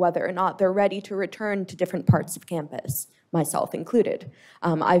year, on whether or not they're ready to return to different parts of campus, myself included.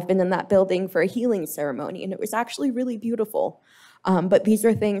 I've been in that building for a healing ceremony, and it was actually really beautiful. But these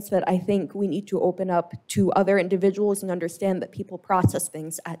are things that I think we need to open up to other individuals and understand that people process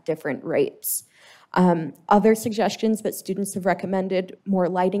things at different rates. Other suggestions that students have recommended: more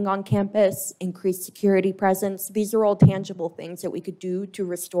lighting on campus, increased security presence. These are all tangible things that we could do to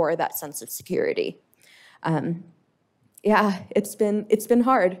restore that sense of security. Yeah, it's been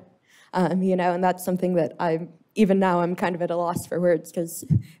hard, and that's something that even now I'm kind of at a loss for words, because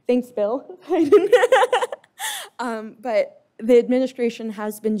thanks, Bill. But the administration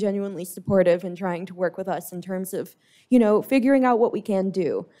has been genuinely supportive in trying to work with us in terms of, figuring out what we can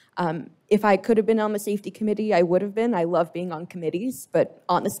do. If I could have been on the safety committee, I would have been. I love being on committees, but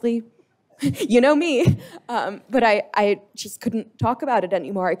honestly, you know me. But I just couldn't talk about it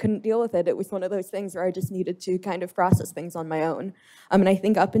anymore. I couldn't deal with it. It was one of those things where I just needed to kind of process things on my own. And I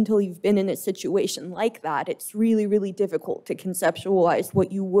think up until you've been in a situation like that, it's really, really difficult to conceptualize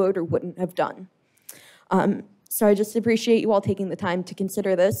what you would or wouldn't have done. So I just appreciate you all taking the time to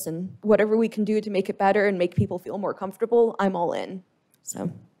consider this, and whatever we can do to make it better and make people feel more comfortable, I'm all in.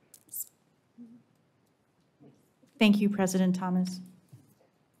 So. Thank you, President Thomas.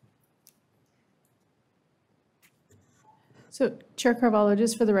 So Chair Carvalho,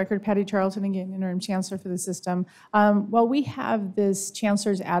 just for the record, Patty Charlton again, Interim Chancellor for the system. While we have this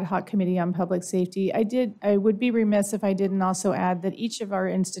Chancellor's Ad Hoc Committee on Public Safety, I would be remiss if I didn't also add that each of our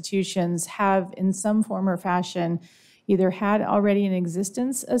institutions have, in some form or fashion, either had already in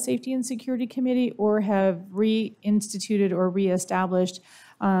existence a Safety and Security Committee or have reinstituted or reestablished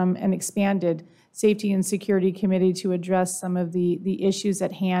an expanded Safety and Security Committee to address some of the issues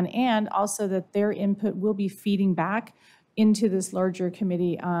at hand, and also that their input will be feeding back into this larger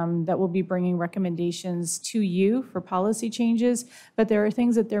committee that will be bringing recommendations to you for policy changes. But there are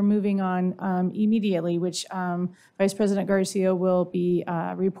things that they're moving on immediately, which Vice President Garcia will be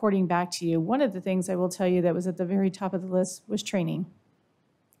reporting back to you. One of the things I will tell you that was at the very top of the list was training.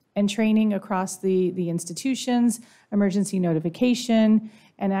 And training across the institutions, emergency notification,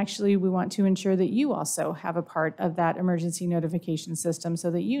 and actually we want to ensure that you also have a part of that emergency notification system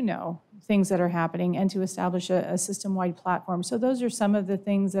so that you know things that are happening, and to establish a system-wide platform. So those are some of the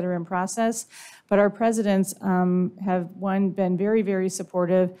things that are in process. But our presidents have, been very, very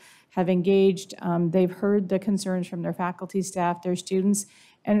supportive, have engaged. They've heard the concerns from their faculty, staff, their students,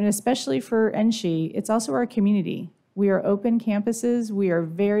 and especially for NSHE, it's also our community. We are open campuses. We are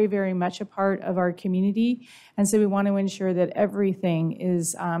very, very much a part of our community. And so we want to ensure that everything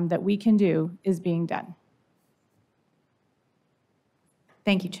is that we can do is being done.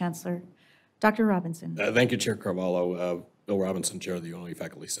 Thank you, Chancellor. Dr. Robinson. Thank you, Chair Carvalho. Bill Robinson, Chair of the UNLV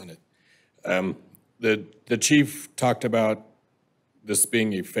Faculty Senate. The chief talked about this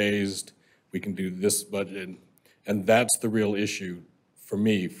being a phased, we can do this budget, and that's the real issue for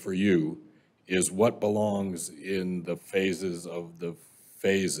me, for you, is what belongs in the phases of the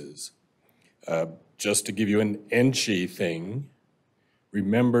phases. Just to give you an NSHE thing,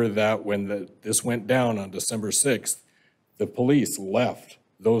 remember that when this went down on December 6th, the police left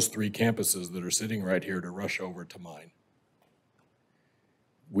those 3 campuses that are sitting right here to rush over to mine.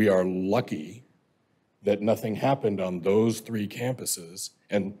 We are lucky that nothing happened on those 3 campuses,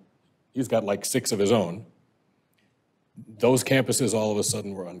 and he's got like 6 of his own. Those campuses all of a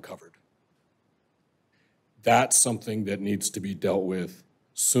sudden were uncovered. That's something that needs to be dealt with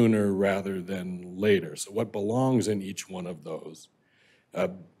sooner rather than later. So what belongs in each one of those?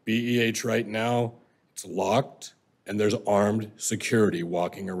 BEH right now, it's locked, and there's armed security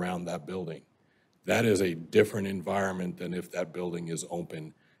walking around that building. That is a different environment than if that building is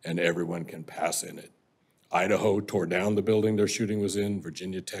open and everyone can pass in it. Idaho tore down the building their shooting was in.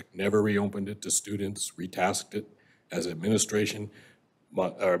 Virginia Tech never reopened it to students, retasked it, as administration.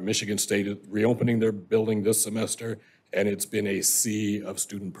 Michigan State is reopening their building this semester, and it's been a sea of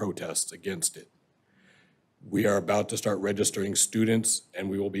student protests against it. We are about to start registering students, and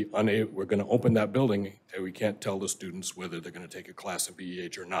we will be we're going to open that building, and we can't tell the students whether they're going to take a class in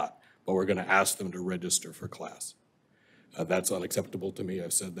BEH or not, but we're going to ask them to register for class. That's unacceptable to me.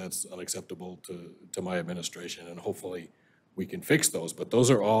 I've said that's unacceptable to my administration, and hopefully we can fix those. But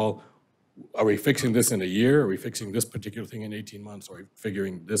those are all, are we fixing this in a year? Are we fixing this particular thing in 18 months? Or are we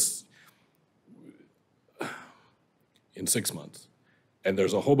figuring this in 6 months? And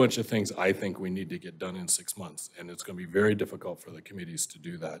there's a whole bunch of things I think we need to get done in 6 months, and it's going to be very difficult for the committees to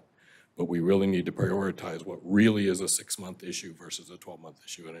do that. But we really need to prioritize what really is a 6-month issue versus a 12-month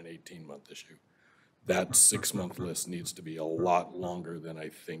issue and an 18-month issue. That 6-month list needs to be a lot longer than I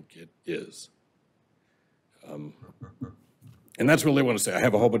think it is. And that's really what I want to say. I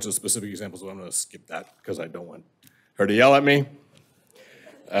have a whole bunch of specific examples, but I'm going to skip that because I don't want her to yell at me.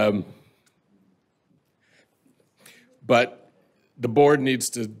 But the board needs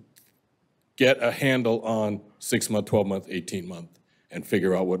to get a handle on 6-month, 12-month, 18-month, and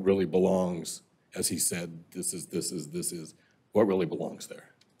figure out what really belongs. As he said, this is what really belongs there.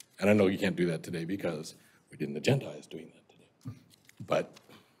 And I know you can't do that today because we didn't agendize doing that today. But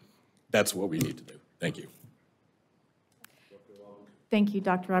that's what we need to do. Thank you. Thank you,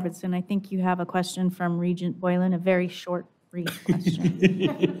 Dr. Robertson. I think you have a question from Regent Boylan, a very short, brief question.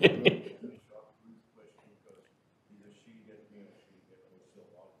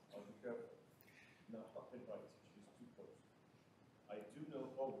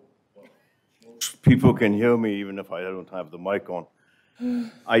 People can hear me even if I don't have the mic on.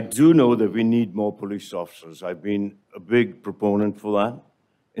 I do know that we need more police officers. I've been a big proponent for that.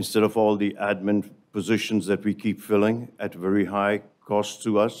 Instead of all the admin positions that we keep filling at very high cost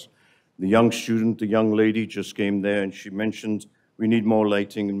to us. The young student, the young lady just came there and she mentioned we need more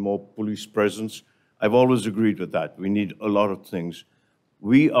lighting and more police presence. I've always agreed with that. We need a lot of things.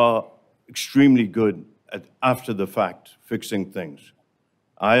 We are extremely good at after the fact fixing things.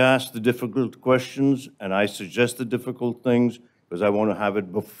 I ask the difficult questions and I suggest the difficult things because I want to have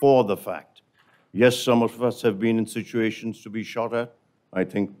it before the fact. Yes, some of us have been in situations to be shot at. I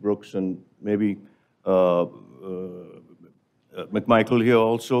think Brooks and maybe McMichael here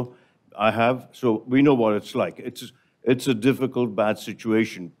also, I have. So we know what it's like. It's a difficult, bad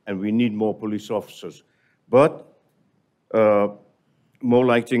situation, and we need more police officers. But more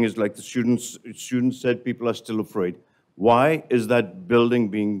lighting is like the students said, people are still afraid. Why is that building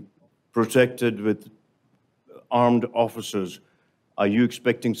being protected with armed officers? Are you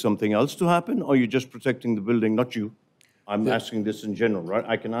expecting something else to happen, or are you just protecting the building, not you? I'm asking this in general, right?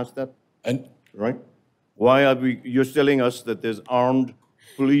 I can ask that, right? Why are you're telling us that there's armed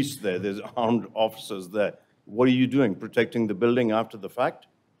police there, there's armed officers there. What are you doing, protecting the building after the fact?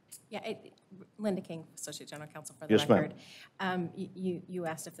 Yeah, Linda King, Associate General Counsel for the record. You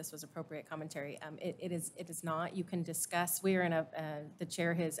asked if this was appropriate commentary. It is not. You can discuss. We are in the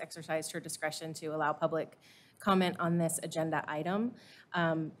chair has exercised her discretion to allow public comment on this agenda item.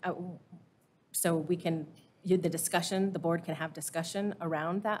 So we can, the discussion, the board can have discussion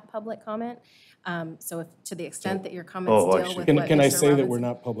around that public comment. So if, to the extent that your comments deal with what Can I Mr. say that Robinson, we're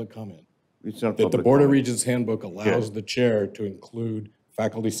not public comment? It's not that the public Board of comment. Regents handbook allows the chair to include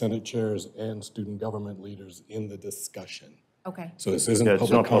faculty senate chairs and student government leaders in the discussion. Okay. So this isn't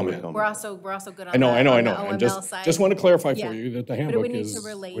public comment. We're also good on I know. on the I OML side. just want to clarify Yeah. for you that the But it handbook would need is, to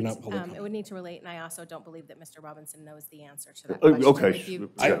relate, we're not public comment. it would need to relate, and I also don't believe that Mr. Robinson knows the answer to that question. Okay. If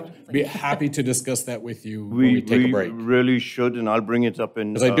you I'd be happy to discuss that with you when We we take a break. really should, and I'll bring it up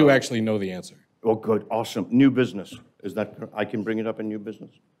in... Because I do actually know the answer. Oh, good, awesome. New business. Is that, I can bring it up in new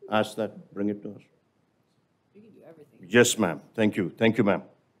business? Ask that, bring it to us. You can do everything. Yes, ma'am. Thank you. Thank you, ma'am.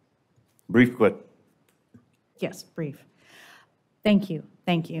 Brief, quick. Yes, brief. Thank you.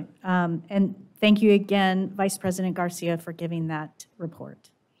 Thank you. And thank you again, Vice President Garcia, for giving that report.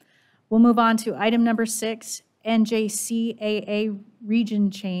 We'll move on to item number 6, NJCAA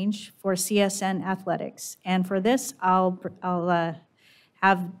region change for CSN athletics. And for this, I'll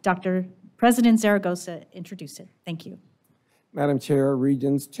have Dr. President Zaragoza introduce it. Thank you. Madam Chair,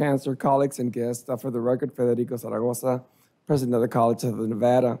 Regents, Chancellor, colleagues, and guests, for the record, Federico Zaragoza, President of the College of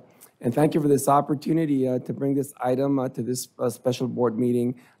Nevada. And thank you for this opportunity to bring this item to this special board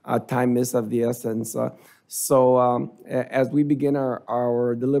meeting, time is of the essence. As we begin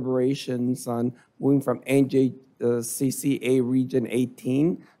our deliberations on moving from NJCCA Region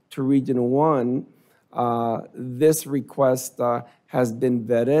 18 to Region 1, this request has been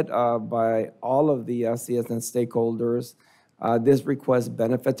vetted by all of the CSN stakeholders. This request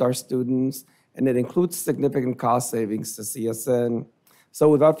benefits our students and it includes significant cost savings to CSN. So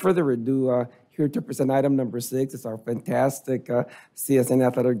without further ado, here to present item number 6 is our fantastic CSN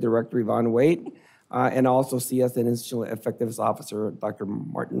Athletic Director, Yvonne Waite, and also CSN Institutional Effectiveness Officer, Dr.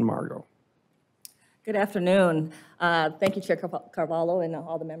 Martin Margo. Good afternoon. Thank you, Chair Carvalho, and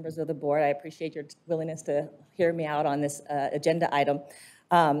all the members of the board. I appreciate your willingness to hear me out on this agenda item.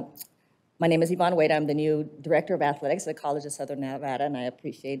 My name is Yvonne Waite. I'm the new Director of Athletics at the College of Southern Nevada, and I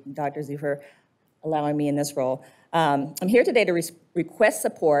appreciate Dr. Z for allowing me in this role. I'm here today to request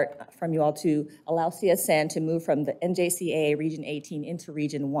support from you all to allow CSN to move from the NJCAA Region 18 into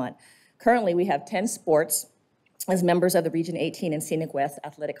Region 1. Currently, we have 10 sports as members of the Region 18 and Scenic West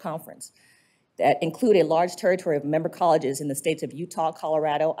Athletic Conference that include a large territory of member colleges in the states of Utah,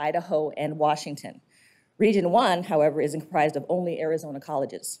 Colorado, Idaho, and Washington. Region 1, however, is comprised of only Arizona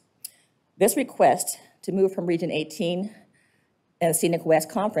colleges. This request to move from Region 18 and Scenic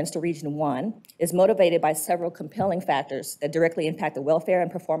West Conference to Region 1 is motivated by several compelling factors that directly impact the welfare and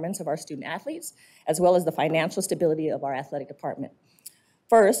performance of our student athletes, as well as the financial stability of our athletic department.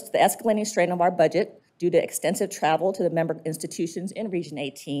 First, the escalating strain of our budget due to extensive travel to the member institutions in Region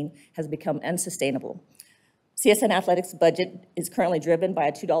 18 has become unsustainable. CSN Athletics budget is currently driven by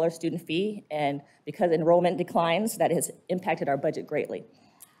a $2 student fee, and because enrollment declines, that has impacted our budget greatly.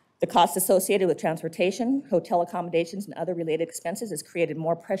 The costs associated with transportation, hotel accommodations, and other related expenses has created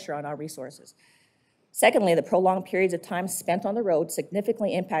more pressure on our resources. Secondly, the prolonged periods of time spent on the road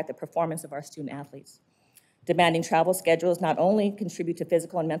significantly impact the performance of our student athletes. Demanding travel schedules not only contribute to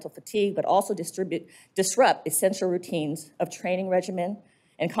physical and mental fatigue, but also disrupt essential routines of training regimen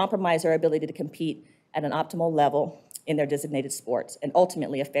and compromise their ability to compete at an optimal level in their designated sports and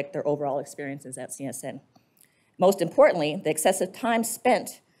ultimately affect their overall experiences at CSN. Most importantly, the excessive time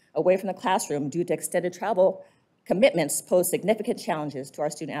spent away from the classroom due to extended travel commitments pose significant challenges to our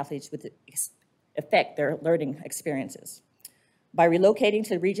student athletes which affect their learning experiences. By relocating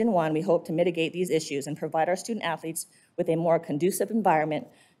to Region 1, we hope to mitigate these issues and provide our student athletes with a more conducive environment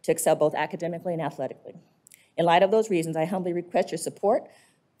to excel both academically and athletically. In light of those reasons, I humbly request your support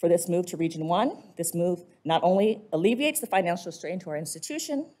for this move to Region 1. This move not only alleviates the financial strain to our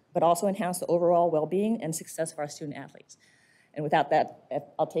institution, but also enhances the overall well-being and success of our student athletes. And without that,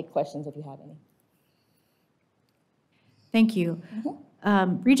 I'll take questions if you have any. Thank you.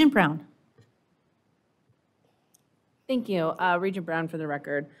 Regent Brown. Thank you. Regent Brown for the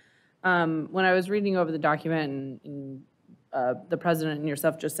record. When I was reading over the document and the president and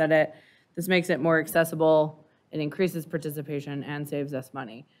yourself just said it, this makes it more accessible, it increases participation, and saves us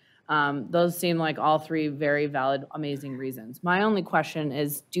money. Those seem like all three very valid, amazing reasons. My only question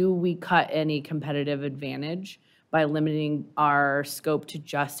is, do we cut any competitive advantage by limiting our scope to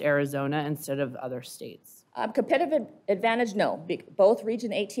just Arizona instead of other states? Competitive advantage, no. Both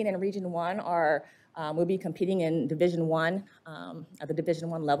Region 18 and Region 1 are will be competing in Division 1 at the Division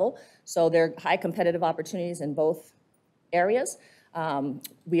 1 level. So there are high competitive opportunities in both areas.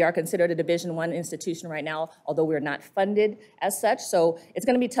 We are considered a Division 1 institution right now, although we're not funded as such. So it's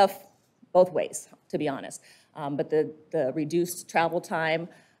going to be tough both ways, to be honest. But the reduced travel time,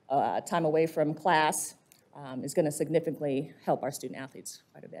 time away from class, is going to significantly help our student athletes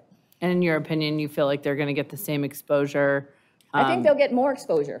quite a bit. And in your opinion, you feel like they're going to get the same exposure? I think they'll get more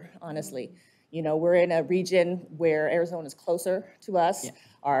exposure, honestly. You know, we're in a region where Arizona is closer to us. Yeah.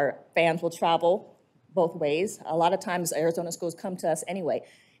 Our fans will travel both ways. A lot of times Arizona schools come to us anyway,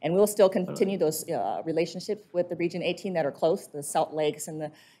 and we'll still continue those relationships with the Region 18 that are close, the Salt Lakes and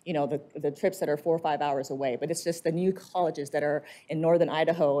the trips that are 4 or 5 hours away. But it's just the new colleges that are in northern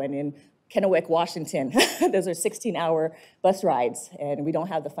Idaho and in Kennewick, Washington. Those are 16-hour bus rides, and we don't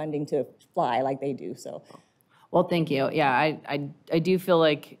have the funding to fly like they do. So, well, thank you. Yeah, I do feel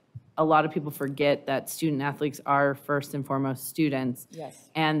like a lot of people forget that student athletes are first and foremost students. Yes.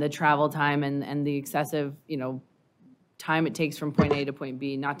 And the travel time and the excessive, time it takes from point A to point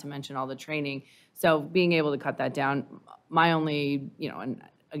B, not to mention all the training. So being able to cut that down, my only, and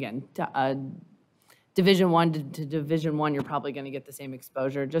again, Division 1 to Division 1, you're probably going to get the same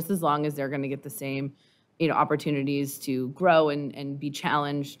exposure, just as long as they're going to get the same, opportunities to grow and be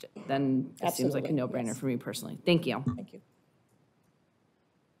challenged, then it seems like a no-brainer for me personally. Thank you. Thank you.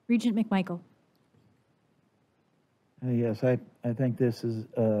 Regent McMichael. Yes, I think this is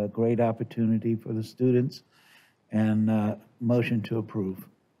a great opportunity for the students, and motion to approve.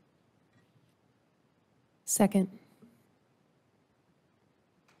 Second.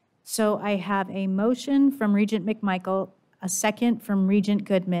 So I have a motion from Regent McMichael, a second from Regent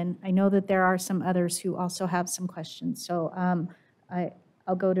Goodman. I know that there are some others who also have some questions. So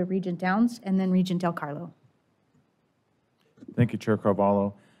I'll go to Regent Downs and then Regent Del Carlo. Thank you, Chair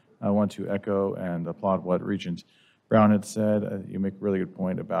Carvalho. I want to echo and applaud what Regent Brown had said. You make a really good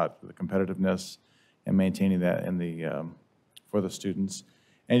point about the competitiveness and maintaining that in the, for the students.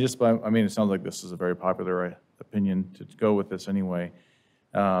 And just by, I mean, it sounds like this is a very popular opinion to go with this anyway.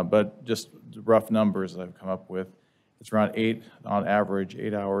 But just rough numbers that I've come up with, it's around on average,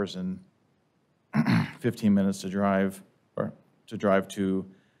 8 hours and 15 minutes to drive, or to drive to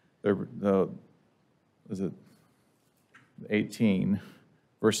is it 18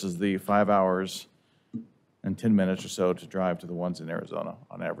 versus the 5 hours and 10 minutes or so to drive to the ones in Arizona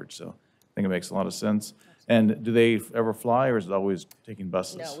on average. So I think it makes a lot of sense. And do they ever fly, or is it always taking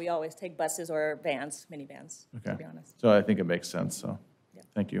buses? No, we always take buses or vans, minivans, to be honest. So I think it makes sense, so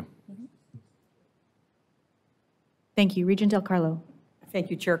thank you. Thank you. Regent Del Carlo. Thank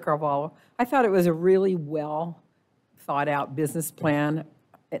you, Chair Carvalho. I thought it was a really well thought out business plan.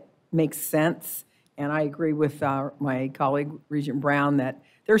 It makes sense. And I agree with my colleague, Regent Brown, that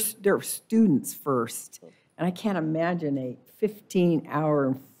they're students first. And I can't imagine a 15-hour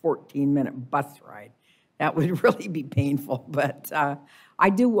and 14-minute bus ride. That would really be painful. But I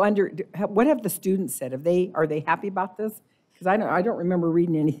do wonder, what have the students said? Are they happy about this? Because I don't remember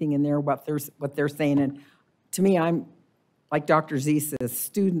reading anything in there about what they're saying. And to me, I'm like Dr. Z says,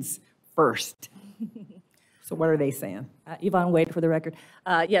 students first. So what are they saying? Yvonne Wade for the record.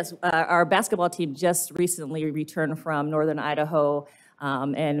 Yes, our basketball team just recently returned from Northern Idaho,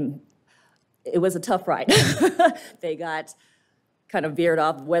 and it was a tough ride. They got kind of veered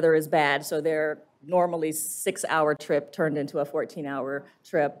off. Weather is bad, so their normally 6-hour trip turned into a 14-hour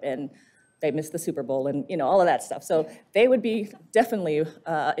trip, and they missed the Super Bowl and all of that stuff. So they would be definitely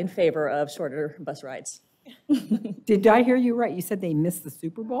in favor of shorter bus rides. Did I hear you right? You said they missed the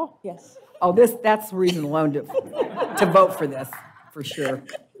Super Bowl? Yes. Oh, that's the reason alone to vote for this, for sure.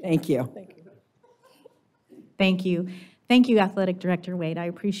 Thank you. Thank you. Thank you. Thank you, Athletic Director Wade. I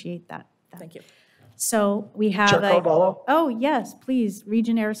appreciate that. Thank you. So we have Chair Carvalho? Oh, yes, please,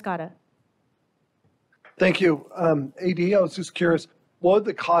 Regent Ariscata. Thank you. AD, I was just curious, what would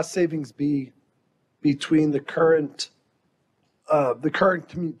the cost savings be between the current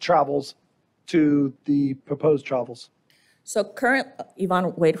travels to the proposed travels? So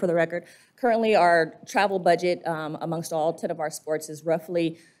Yvonne Wade for the record, currently our travel budget amongst all 10 of our sports is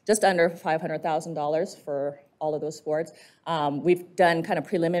roughly just under $500,000 for all of those sports. We've done kind of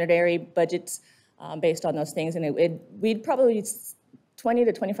preliminary budgets based on those things, and we'd probably 20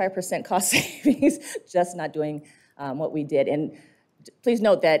 to 25% cost savings just not doing what we did. And please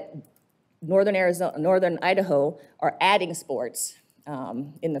note that Northern Idaho are adding sports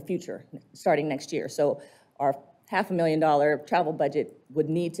in the future, starting next year. So our $500,000 travel budget would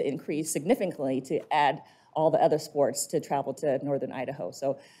need to increase significantly to add all the other sports to travel to Northern Idaho.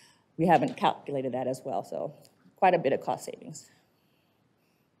 So we haven't calculated that as well. So quite a bit of cost savings.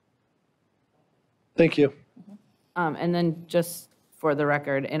 Thank you. And then just for the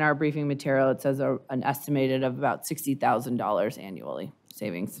record, in our briefing material, it says an estimated of about $60,000 annually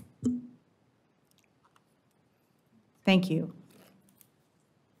savings. Thank you.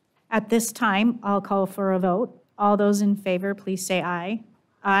 At this time, I'll call for a vote. All those in favor, please say aye.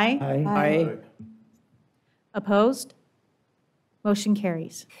 Aye. Aye. Opposed? Motion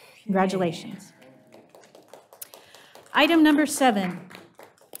carries. Congratulations. Item number 7,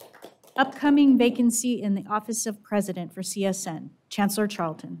 upcoming vacancy in the Office of President for CSN. Chancellor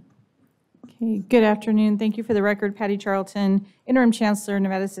Charlton. Okay, good afternoon. Thank you for the record. Patty Charlton, Interim Chancellor,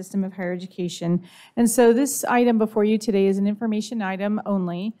 Nevada System of Higher Education. And so this item before you today is an information item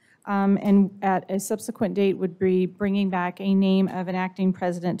only, and at a subsequent date would be bringing back a name of an acting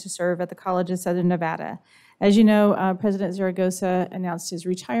president to serve at the College of Southern Nevada. As you know, President Zaragoza announced his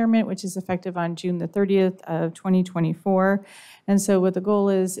retirement, which is effective on June the 30th of 2024. And so what the goal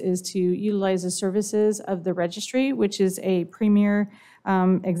is to utilize the services of the registry, which is a premier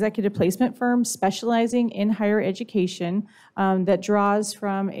executive placement firm specializing in higher education that draws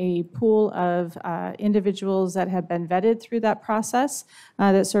from a pool of individuals that have been vetted through that process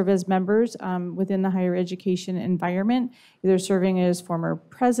that serve as members within the higher education environment, either serving as former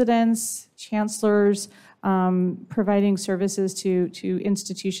presidents, chancellors, providing services to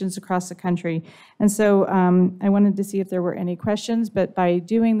institutions across the country. And so I wanted to see if there were any questions, but by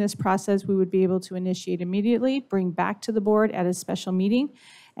doing this process, we would be able to initiate immediately, bring back to the board at a special meeting,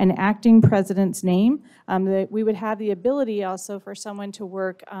 an acting president's name. That we would have the ability also for someone to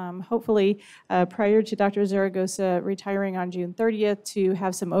work, hopefully prior to Dr. Zaragoza retiring on June 30th, to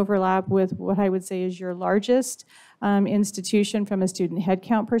have some overlap with what I would say is your largest institution from a student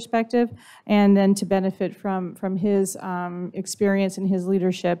headcount perspective, and then to benefit from his experience and his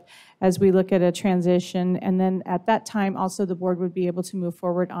leadership as we look at a transition. And then at that time, also the board would be able to move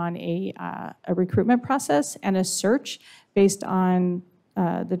forward on a recruitment process and a search based on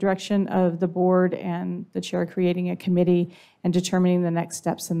the direction of the board and the chair creating a committee and determining the next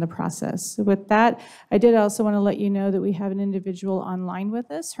steps in the process. So with that, I did also want to let you know that we have an individual online with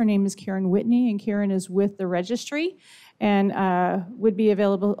us. Her name is Karen Whitney, and Karen is with the registry and would be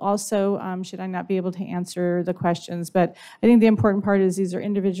available also should I not be able to answer the questions. But I think the important part is these are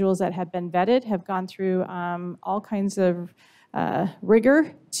individuals that have been vetted, have gone through all kinds of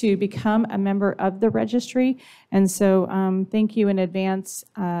rigor to become a member of the registry. And so thank you in advance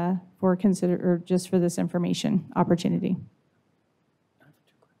for just for this information opportunity.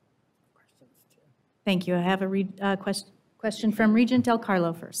 Thank you. I have a question from Regent Del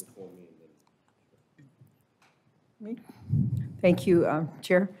Carlo first. Thank you,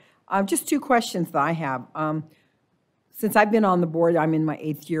 Chair. Just two questions that I have. Since I've been on the board, I'm in my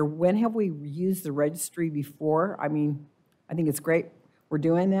 8th year. When have we used the registry before? I mean, I think it's great we're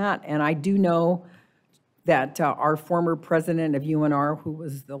doing that. And I do know that our former president of UNR, who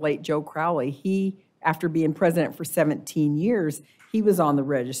was the late Joe Crowley, he, after being president for 17 years, he was on the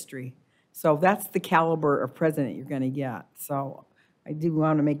registry. So that's the caliber of president you're going to get. So I do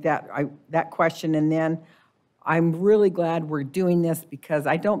want to make that question. And then I'm really glad we're doing this because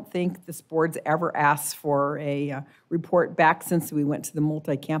I don't think this board's ever asked for a report back since we went to the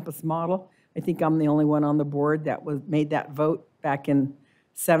multi-campus model. I think I'm the only one on the board that made that vote back in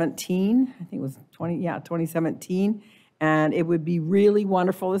 17. I think it was 2017. And it would be really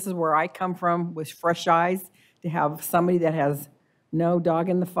wonderful. This is where I come from with fresh eyes, to have somebody that has no dog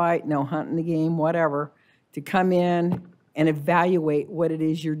in the fight, no hunt in the game, whatever, to come in and evaluate what it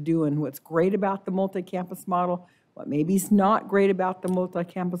is you're doing, what's great about the multi-campus model, what maybe is not great about the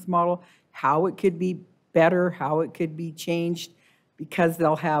multi-campus model, how it could be better, how it could be changed, because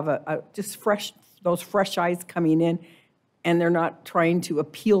they'll have just those fresh eyes coming in, and they're not trying to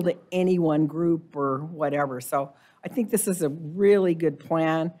appeal to any one group or whatever. So I think this is a really good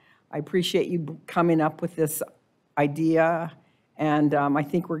plan. I appreciate you coming up with this idea, and I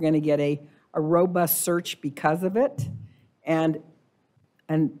think we're going to get a robust search because of it. And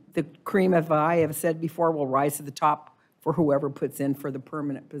the cream, as I have said before, will rise to the top for whoever puts in for the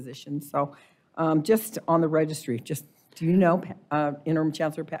permanent position. So just on the registry, do you know Interim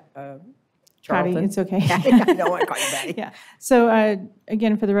Chancellor Charlton? Patty, it's okay. Patty, I don't want to call you Patty. Yeah. So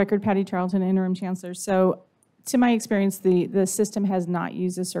again, for the record, Patty Charlton, Interim Chancellor. So to my experience, the system has not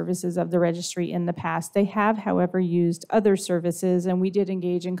used the services of the registry in the past. They have, however, used other services, and we did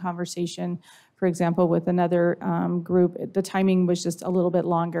engage in conversation, for example, with another group. The timing was just a little bit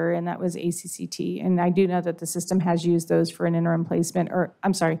longer, and that was ACCT. And I do know that the system has used those for an interim placement, or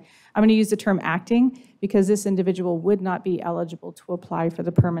I'm sorry, I'm going to use the term acting, because this individual would not be eligible to apply for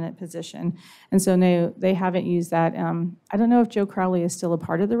the permanent position. And so no, they haven't used that. I don't know if Joe Crowley is still a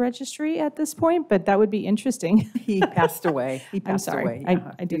part of the registry at this point, but that would be interesting. He passed away. He passed I'm sorry. away.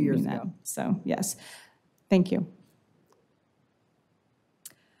 I didn't mean that. So yes, thank you.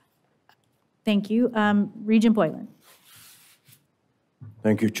 Thank you. Regent Boylan.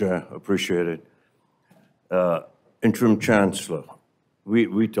 Thank you, Chair. Appreciate it. Interim Chancellor,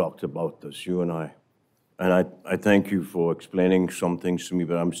 we talked about this, you and I thank you for explaining some things to me,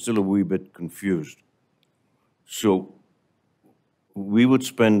 but I'm still a wee bit confused. So we would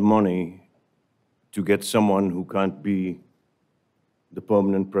spend money to get someone who can't be the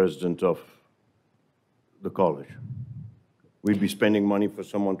permanent president of the college. We'd be spending money for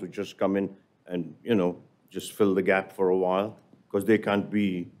someone to just come in and, just fill the gap for a while, because they can't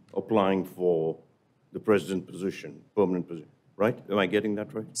be applying for the president position, permanent position, right? Am I getting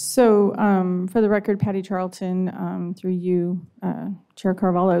that right? So for the record, Patty Charlton, through you, Chair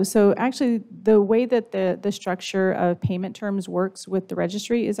Carvalho. So actually, the way that the structure of payment terms works with the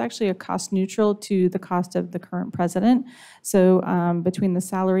registry is actually a cost neutral to the cost of the current president. So between the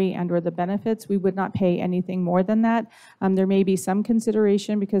salary and or the benefits, we would not pay anything more than that. There may be some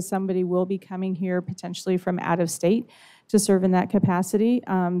consideration because somebody will be coming here potentially from out of state to serve in that capacity.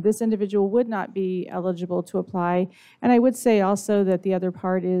 This individual would not be eligible to apply. And I would say also that the other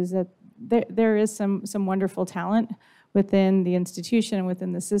part is that there is some wonderful talent within the institution and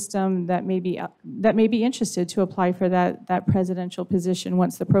within the system that may be interested to apply for that presidential position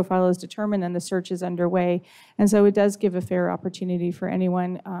once the profile is determined and the search is underway. And so it does give a fair opportunity for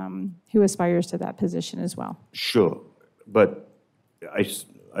anyone who aspires to that position as well. Sure, but I should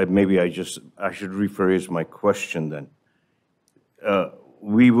rephrase my question then.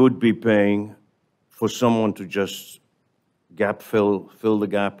 We would be paying for someone to just fill the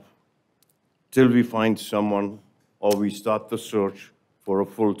gap till we find someone, or we start the search for a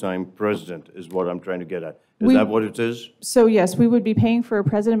full-time president, is what I'm trying to get at. Is that what it is? So yes, we would be paying for a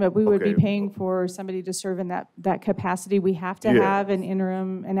president, but we would be Okay. paying for somebody to serve in that capacity. We have to have an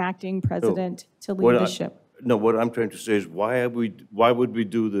interim, an acting president to lead the ship. No, what I'm trying to say is why would we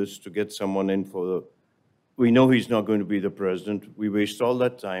do this to get someone in we know he's not going to be the president. We waste all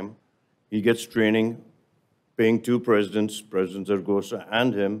that time. He gets training, paying two presidents, President Zaragoza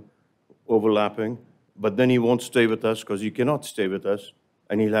and him, overlapping, but then he won't stay with us because he cannot stay with us,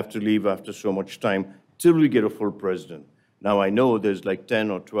 and he'll have to leave after so much time till we get a full president. Now, I know there's like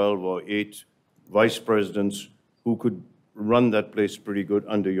 10 or 12 or 8 vice presidents who could run that place pretty good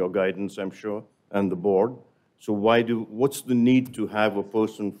under your guidance, I'm sure, and the board. So what's the need to have a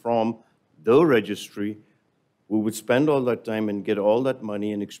person from the registry who would spend all that time and get all that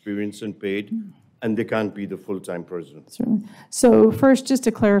money and experience and paid, and they can't be the full-time president? Certainly. So first, just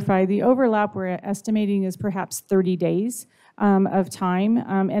to clarify, the overlap we're estimating is perhaps 30 days of time,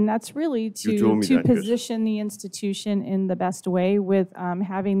 and that's really to position the institution in the best way with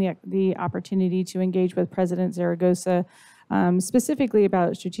having the opportunity to engage with President Zaragoza specifically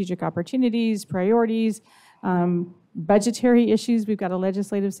about strategic opportunities, priorities, budgetary issues. We've got a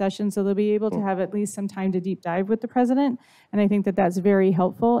legislative session, so they'll be able to have at least some time to deep dive with the president, and I think that that's very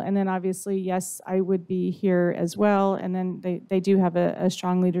helpful. And then obviously, yes, I would be here as well, and then they do have a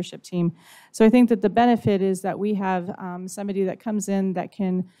strong leadership team. So I think that the benefit is that we have somebody that comes in that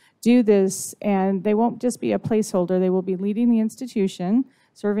can do this, and they won't just be a placeholder. They will be leading the institution,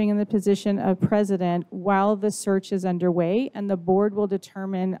 serving in the position of president while the search is underway, and the board will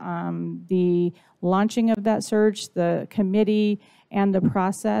determine the launching of that search, the committee, and the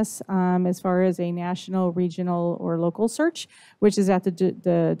process as far as a national, regional, or local search, which is at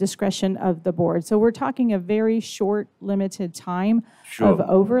the discretion of the board. So we're talking a very short, limited time of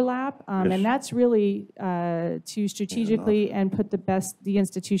overlap, and that's really to strategically and put the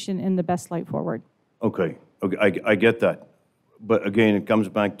institution in the best light forward. Okay, I get that. But again, it comes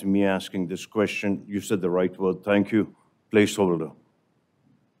back to me asking this question. You said the right word, thank you, placeholder.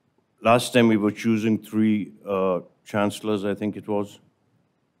 Last time we were choosing 3 chancellors, I think it was,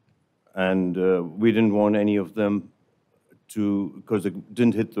 and we didn't want any of them because they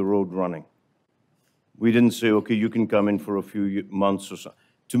didn't hit the road running. We didn't say, okay, you can come in for a few months or so.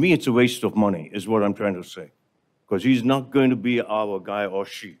 To me, it's a waste of money, is what I'm trying to say, because he's not going to be our guy or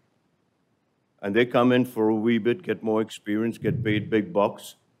she. And they come in for a wee bit, get more experience, get paid big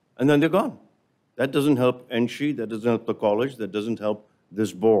bucks, and then they're gone. That doesn't help NSHE, that doesn't help the college, that doesn't help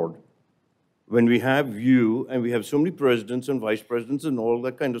this board. When we have you, and we have so many presidents and vice presidents and all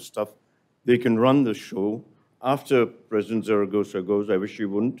that kind of stuff, they can run the show. After President Zaragoza goes, I wish he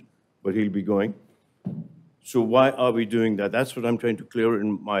wouldn't, but he'll be going. So why are we doing that? That's what I'm trying to clear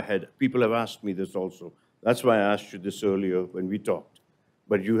in my head. People have asked me this also. That's why I asked you this earlier when we talked.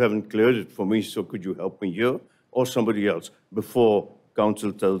 But you haven't cleared it for me, so could you help me here or somebody else before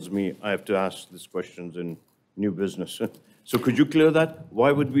council tells me I have to ask these questions in new business? So could you clear that?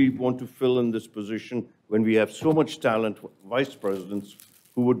 Why would we want to fill in this position when we have so much talent, vice presidents,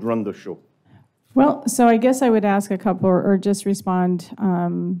 who would run the show? Well, so I guess I would ask a couple or just respond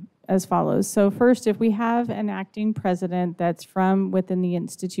as follows. So first, if we have an acting president that's from within the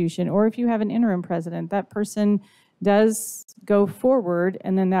institution, or if you have an interim president, that person does go forward,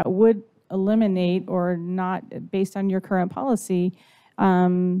 and then that would eliminate or not, based on your current policy,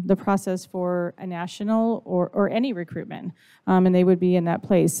 the process for a national or any recruitment, and they would be in that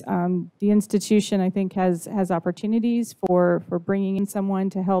place. The institution, I think, has opportunities for bringing in someone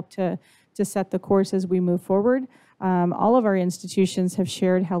to help to set the course as we move forward. All of our institutions have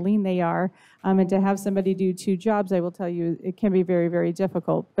shared how lean they are, and to have somebody do 2 jobs, I will tell you, it can be very, very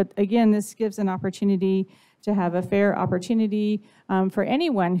difficult. But again, this gives an opportunity to have a fair opportunity for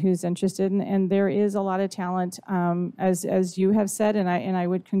anyone who's interested, and there is a lot of talent, as you have said, and I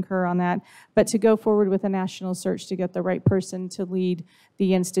would concur on that. But to go forward with a national search to get the right person to lead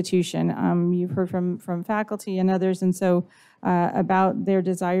the institution. You've heard from faculty and others, and so about their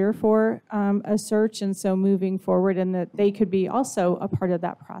desire for a search, and so moving forward, and that they could be also a part of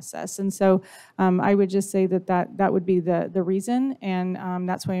that process. And so I would just say that would be the reason, and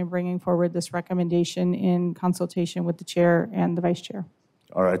that's why I'm bringing forward this recommendation in consultation with the chair and the vice chair.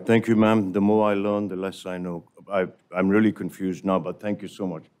 All right, thank you, ma'am. The more I learn, the less I know. I'm really confused now, but thank you so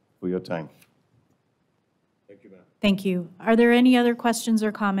much for your time. Thank you, ma'am. Thank you. Are there any other questions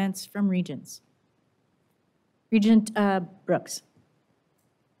or comments from Regents? Regent Brooks.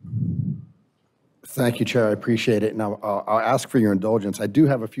 Thank you, Chair. I appreciate it. Now, I'll ask for your indulgence. I do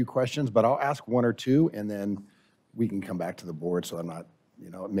have a few questions, but I'll ask one or two, and then we can come back to the board, so I'm not,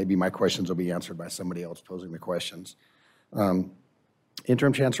 maybe my questions will be answered by somebody else posing the questions.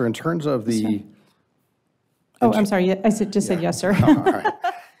 Interim Chancellor, in terms of the... Oh, I'm sorry. I said yes, sir. All right.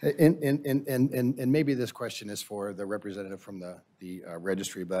 And maybe this question is for the representative from the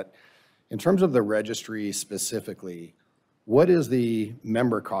registry, but in terms of the registry specifically, what is the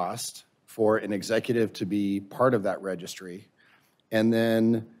member cost for an executive to be part of that registry? And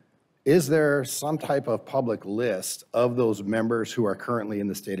then is there some type of public list of those members who are currently in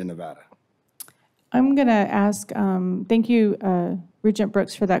the state of Nevada? I'm going to ask, thank you, Regent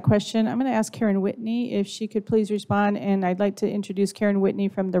Brooks, for that question. I'm going to ask Karen Whitney if she could please respond, and I'd like to introduce Karen Whitney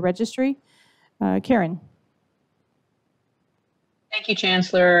from the registry. Karen. Thank you,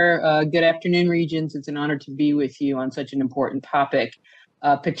 Chancellor. Good afternoon, Regents. It's an honor to be with you on such an important topic,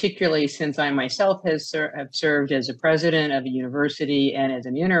 particularly since I myself have served as a president of a university and as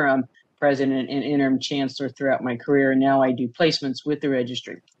an interim president and interim chancellor throughout my career. And now I do placements with the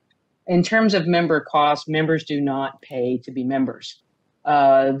registry. In terms of member costs, members do not pay to be members.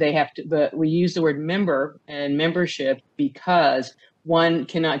 They have to, but we use the word member and membership because one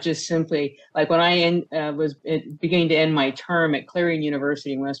cannot just simply, like when I was beginning to end my term at Clarion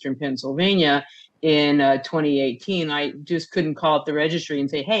University in Western Pennsylvania in 2018, I just couldn't call up the registry and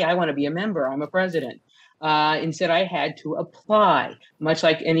say, hey, I want to be a member, I'm a president. Instead, I had to apply, much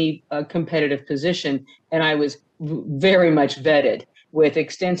like any competitive position, and I was very much vetted with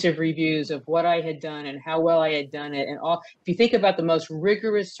extensive reviews of what I had done and how well I had done it. And all. If you think about the most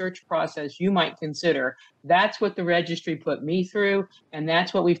rigorous search process you might consider, that's what the registry put me through. And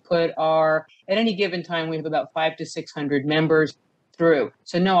that's what we've put at any given time, we have about 500 to 600 members through.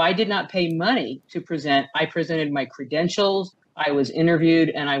 So no, I did not pay money to present. I presented my credentials, I was interviewed,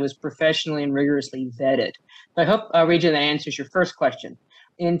 and I was professionally and rigorously vetted. So I hope, Regent, that answers your first question.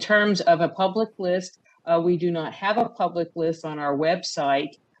 In terms of a public list, we do not have a public list on our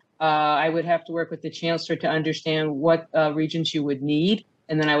website. I would have to work with the chancellor to understand what regions you would need,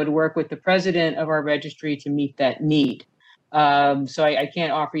 and then I would work with the president of our registry to meet that need. So I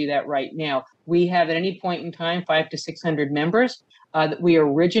can't offer you that right now. We have at any point in time 500 to 600 members. We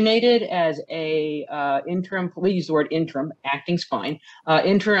originated as a interim, we use the word interim, acting's fine,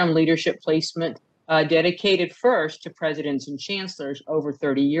 interim leadership placement dedicated first to presidents and chancellors over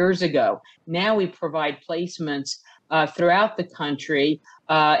 30 years ago. Now we provide placements throughout the country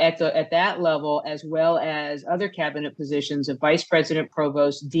at that level, as well as other cabinet positions of vice president,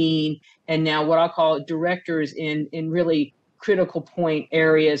 provost, dean, and now what I'll call directors in really critical point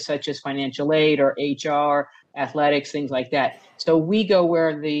areas such as financial aid or HR, athletics, things like that. So we go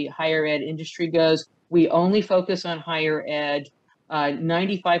where the higher ed industry goes. We only focus on higher ed.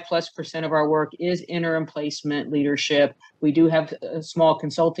 95+% of our work is interim placement leadership. We do have a small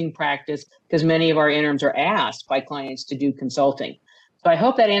consulting practice because many of our interims are asked by clients to do consulting. So I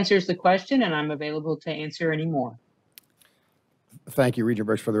hope that answers the question, and I'm available to answer any more. Thank you, Regent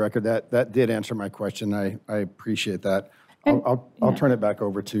Brooks, for the record. That did answer my question. I appreciate that. I'll turn it back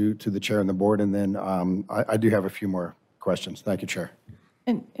over to the chair and the board, and then I do have a few more questions. Thank you, Chair.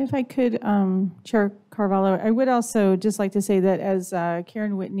 And if I could, Chair Carvalho, I would also just like to say that as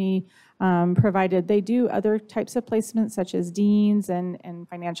Karen Whitney provided, they do other types of placements such as deans and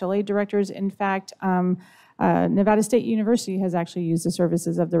financial aid directors. In fact, Nevada State University has actually used the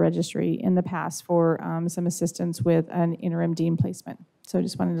services of the registry in the past for some assistance with an interim dean placement. So I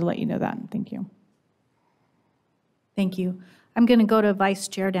just wanted to let you know that. Thank you. Thank you. I'm going to go to Vice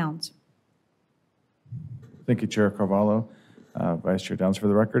Chair Downs. Thank you, Chair Carvalho. Vice Chair Downs for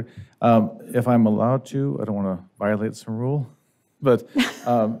the record. If I'm allowed to, I don't want to violate some rule, but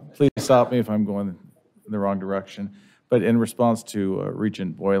please stop me if I'm going in the wrong direction. But in response to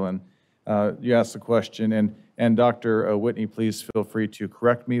Regent Boylan, you asked the question, and Dr. Whitney, please feel free to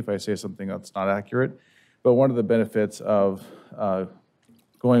correct me if I say something that's not accurate. But one of the benefits of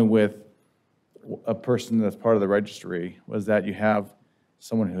going with a person that's part of the registry was that you have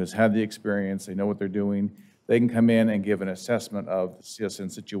someone who has had the experience, they know what they're doing, they can come in and give an assessment of the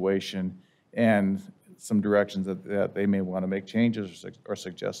CSN situation and some directions that they may want to make changes or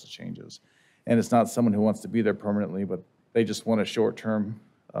suggest changes. And it's not someone who wants to be there permanently, but they just want a short-term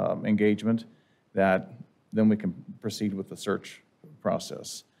engagement that then we can proceed with the search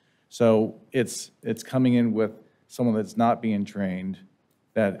process. So it's coming in with someone that's not being trained,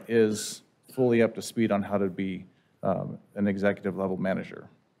 that is fully up to speed on how to be an executive level manager.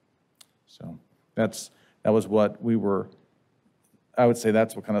 So that was what we were, I would say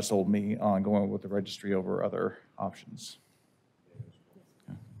that's what kind of sold me on going with the registry over other options.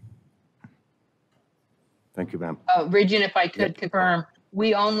 Thank you, ma'am. Regent, if I could confirm,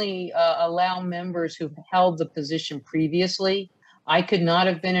 we only allow members who've held the position previously. I could not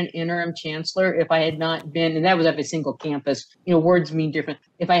have been an interim chancellor if I had not been, and that was at a single campus, you know, words mean different,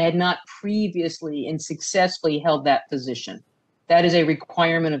 if I had not previously and successfully held that position. That is a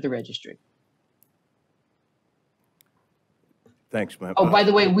requirement of the registry. Thanks, ma'am. Oh, by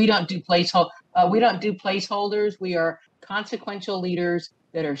the way, we don't do placeholders. We are consequential leaders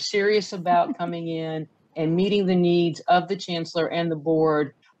that are serious about coming in and meeting the needs of the chancellor and the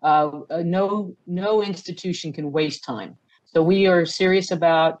board. No institution can waste time. So we are serious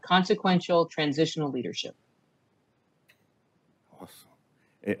about consequential transitional leadership. Awesome.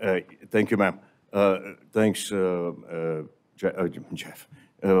 Thank you, ma'am. Thanks, Jeff.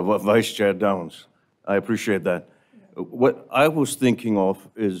 Vice Chair Downs. I appreciate that. What I was thinking of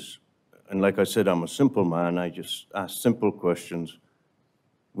is, and like I said, I'm a simple man. I just ask simple questions.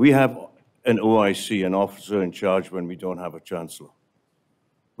 We have an OIC, an officer in charge, when we don't have a chancellor.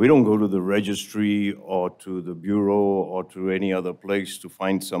 We don't go to the registry or to the bureau or to any other place to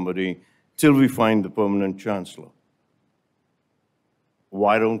find somebody till we find the permanent chancellor.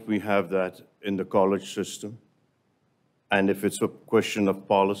 Why don't we have that in the college system? And if it's a question of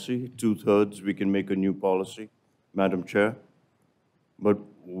policy, 2/3, we can make a new policy, Madam Chair. But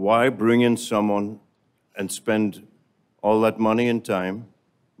why bring in someone and spend all that money and time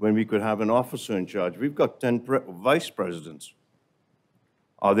when we could have an officer in charge? We've got 10 vice presidents.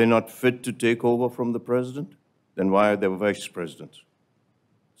 Are they not fit to take over from the president? Then why are they vice presidents?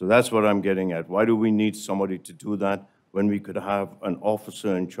 So that's what I'm getting at. Why do we need somebody to do that when we could have an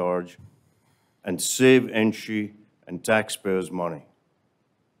officer in charge and save NSHE and taxpayers' money?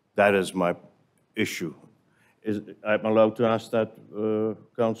 That is my issue. I'm allowed to ask that,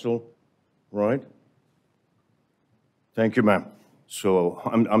 Council, right? Thank you, ma'am. So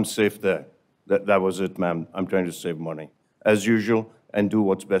I'm safe there. That was it, ma'am. I'm trying to save money, as usual, and do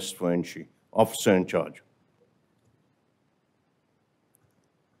what's best for NSHE. Officer in charge.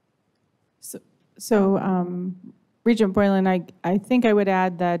 So Regent Boylan, I think I would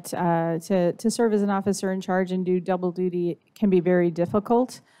add that to serve as an officer in charge and do double duty can be very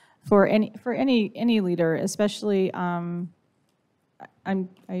difficult for any leader, especially. I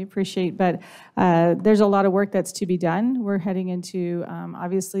appreciate, but there's a lot of work that's to be done. We're heading into,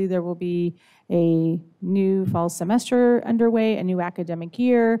 obviously there will be a new fall semester underway, a new academic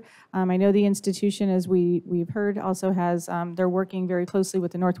year. I know the institution, as we've heard, also has, they're working very closely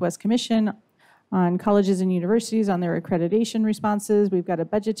with the Northwest Commission on colleges and universities on their accreditation responses. We've got a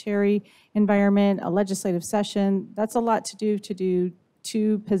budgetary environment, a legislative session. That's a lot to do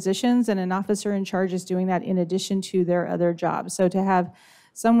two positions, and an officer in charge is doing that in addition to their other jobs. So to have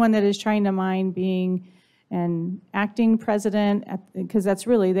someone that is trying to mind being an acting president, because that's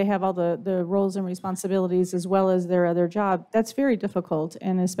really, they have all the roles and responsibilities as well as their other job, that's very difficult,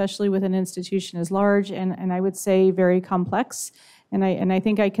 and especially with an institution as large and I would say very complex. And I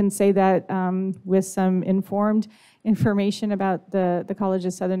think I can say that with some informed information about the College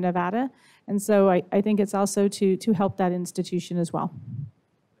of Southern Nevada. And so I think it's also to help that institution as well.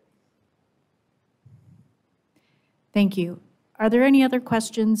 Thank you. Are there any other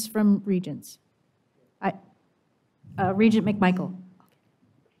questions from Regents? Regent McMichael.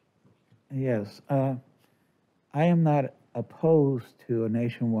 Yes. I am not opposed to a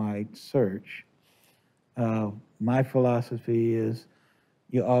nationwide search. My philosophy is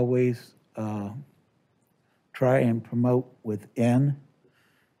you always try and promote within,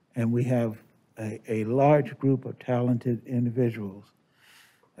 and we have a large group of talented individuals.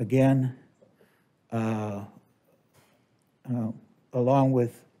 Again, along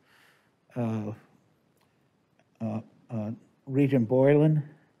with Regent Boylan,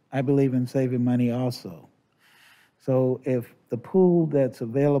 I believe in saving money also. So if the pool that's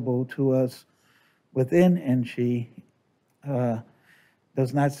available to us within NSHE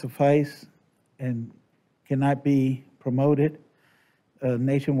does not suffice and cannot be promoted, a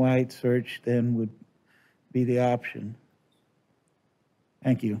nationwide search then would be the option.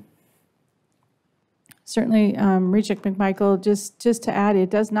 Thank you. Certainly, Regent McMichael, just to add, it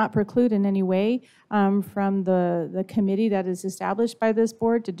does not preclude in any way from the committee that is established by this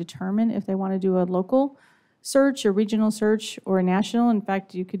board to determine if they want to do a local search, a regional search, or a national. In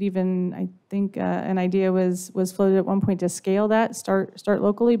fact, you could even, I think an idea was floated at one point to scale that, start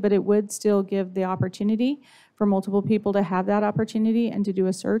locally, but it would still give the opportunity for multiple people to have that opportunity and to do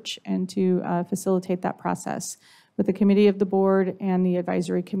a search and to facilitate that process with the committee of the board and the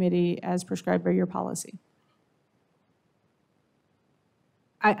advisory committee as prescribed by your policy.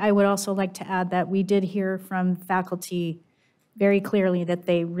 I would also like to add that we did hear from faculty very clearly that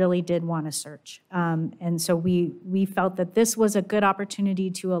they really did want to search. And so we felt that this was a good opportunity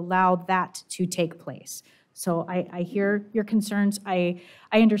to allow that to take place. So I hear your concerns. I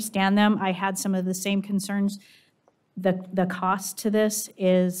understand them. I had some of the same concerns. The cost to this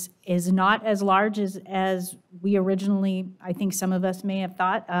is not as large as we originally, I think some of us may have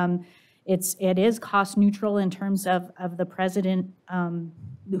thought. It is cost neutral in terms of the president,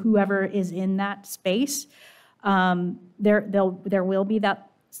 whoever is in that space. There will be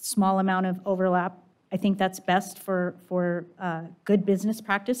that small amount of overlap. I think that's best for good business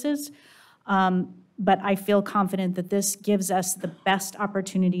practices. But I feel confident that this gives us the best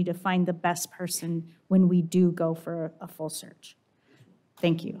opportunity to find the best person when we do go for a full search.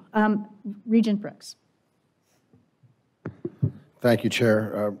 Thank you. Regent Brooks. Thank you,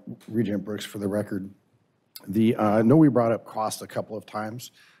 Chair. Regent Brooks for the record. I know we brought up cost a couple of times.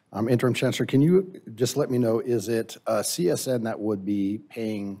 Interim Chancellor, can you just let me know, is it CSN that would be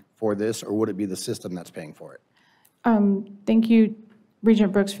paying for this, or would it be the system that's paying for it? Thank you,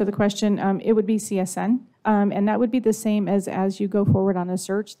 Regent Brooks, for the question. It would be CSN, and that would be the same as you go forward on a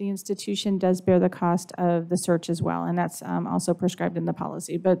search. The institution does bear the cost of the search as well, and that's also prescribed in the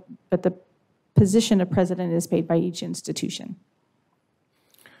policy. But the position of president is paid by each institution.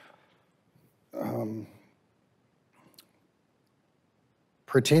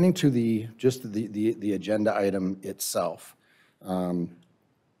 Pertaining to the agenda item itself, I'm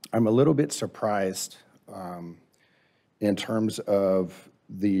a little bit surprised in terms of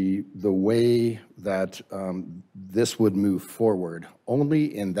the way that this would move forward,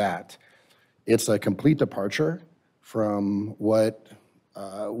 only in that it's a complete departure from what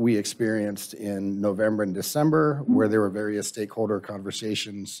we experienced in November and December, where there were various stakeholder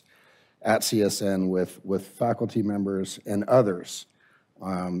conversations at CSN with faculty members and others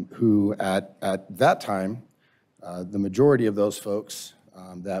who at that time, the majority of those folks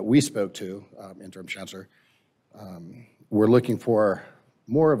that we spoke to, Interim Chancellor, were looking for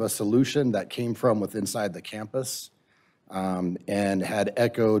more of a solution that came from within inside the campus and had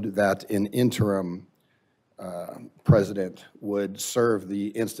echoed that an interim president would serve the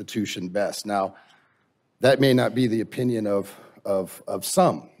institution best. Now, that may not be the opinion of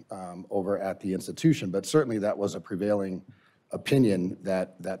some over at the institution, but certainly that was a prevailing opinion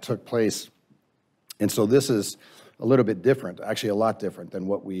that took place. And so this is a little bit different, actually a lot different than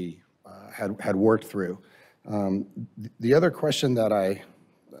what we had worked through. The other question that I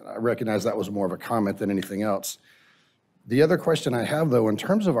recognize that was more of a comment than anything else. The other question I have, though, in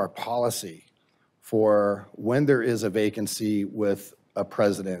terms of our policy for when there is a vacancy with a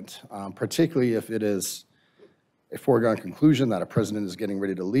president, particularly if it is a foregone conclusion that a president is getting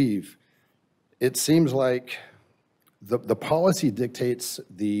ready to leave, it seems like the policy dictates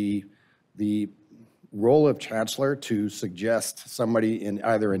the role of chancellor to suggest somebody in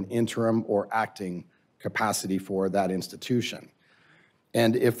either an interim or acting capacity for that institution.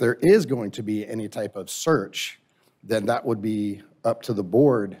 And if there is going to be any type of search, then that would be up to the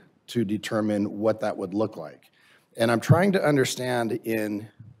board to determine what that would look like. And I'm trying to understand, in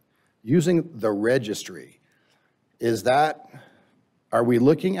using the registry, are we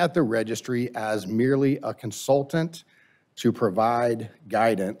looking at the registry as merely a consultant to provide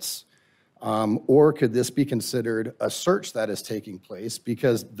guidance, or could this be considered a search that is taking place?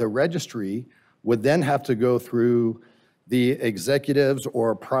 Because the registry would then have to go through the executives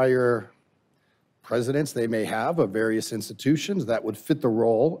or prior presidents they may have of various institutions that would fit the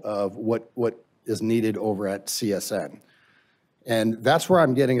role of what is needed over at CSN. And that's where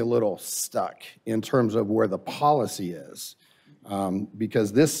I'm getting a little stuck in terms of where the policy is,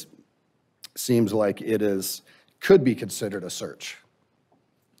 because this seems like could be considered a search.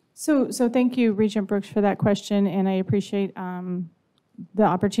 So thank you, Regent Brooks, for that question, and I appreciate the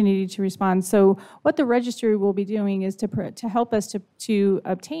opportunity to respond. So what the registry will be doing is to help us to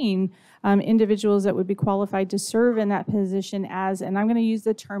obtain individuals that would be qualified to serve in that position as, and I'm going to use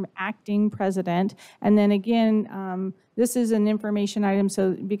the term acting president, and then again, this is an information item,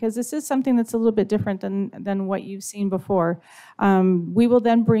 so because this is something that's a little bit different than what you've seen before. We will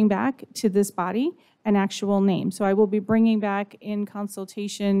then bring back to this body an actual name. So I will be bringing back in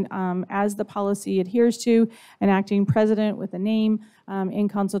consultation as the policy adheres to an acting president with a name in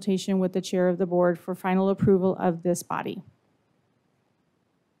consultation with the chair of the board for final approval of this body.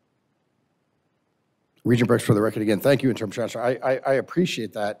 Regent Brooks, for the record again, thank you, Interim Chancellor. I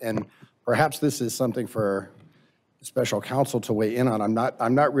appreciate that, and perhaps this is something for special counsel to weigh in on.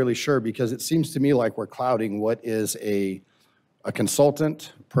 I'm not really sure, because it seems to me like we're clouding what is a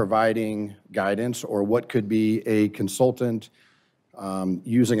consultant providing guidance, or what could be a consultant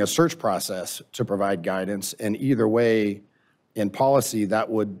using a search process to provide guidance. And either way, in policy,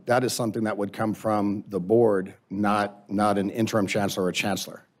 that is something that would come from the board, not an interim chancellor or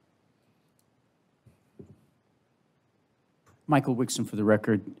chancellor. Michael Wixom for the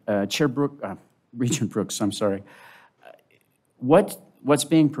record. Regent Brooks, I'm sorry. What's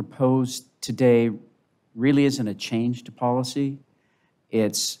being proposed today really isn't a change to policy.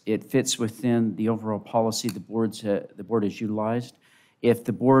 It fits within the overall policy the board has utilized. If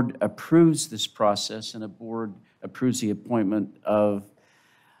the board approves this process and a board approves the appointment of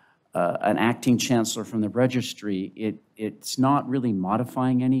an acting chancellor from the registry, it's not really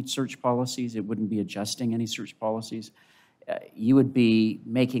modifying any search policies. It wouldn't be adjusting any search policies. You would be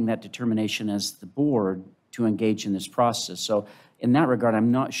making that determination as the board to engage in this process. So in that regard,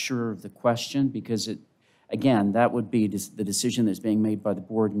 I'm not sure of the question, because again, that would be the decision that's being made by the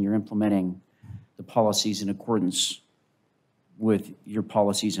board, and you're implementing the policies in accordance with your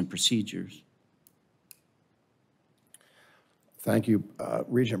policies and procedures. Thank you,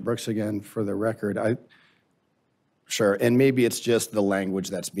 Regent Brooks, again, for the record. Sure, and maybe it's just the language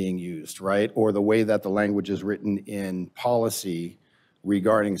that's being used, right? Or the way that the language is written in policy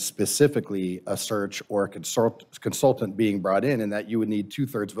regarding specifically a search or a consultant being brought in, and that you would need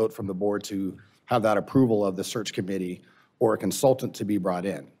 2/3 vote from the board to have that approval of the search committee or a consultant to be brought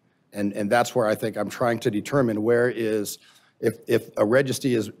in. And that's where I think I'm trying to determine where is, if a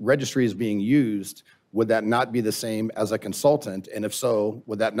registry is being used, would that not be the same as a consultant? And if so,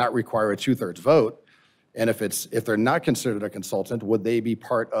 would that not require a 2/3 vote? And if they're not considered a consultant, would they be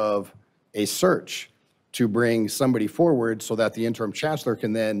part of a search to bring somebody forward so that the interim chancellor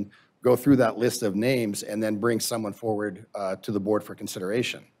can then go through that list of names and then bring someone forward to the board for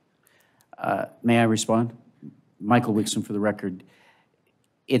consideration? May I respond? Michael Wixom for the record.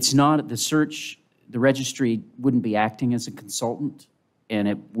 It's not the search, the registry wouldn't be acting as a consultant, and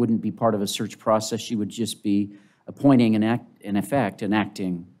it wouldn't be part of a search process. You would just be appointing, in effect, an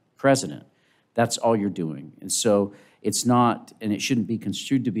acting president. That's all you're doing. And so it's not, and it shouldn't be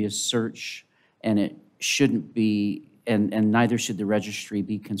construed to be a search, and it shouldn't be, and neither should the registry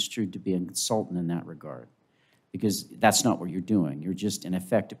be construed to be a consultant in that regard, because that's not what you're doing. You're just, in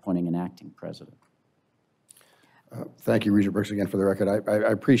effect, appointing an acting president. Thank you, Regent Brooks, again, for the record.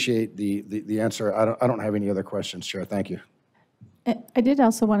 I appreciate the answer. I don't have any other questions, Chair. Thank you. I did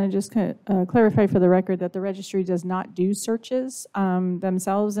also want to just clarify for the record that the registry does not do searches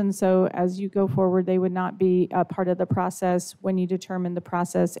themselves, and so as you go forward, they would not be a part of the process when you determine the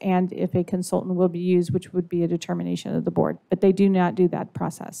process, and if a consultant will be used, which would be a determination of the board. But they do not do that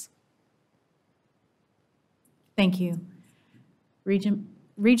process. Thank you. Regent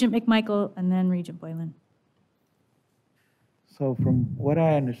McMichael, and then Regent Boylan. So from what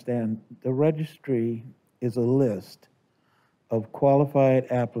I understand, the registry is a list of qualified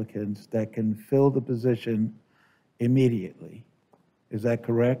applicants that can fill the position immediately. Is that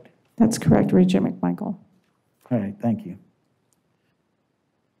correct? That's correct, Regent McMichael. All right, thank you.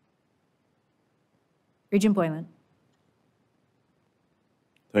 Regent Boylan.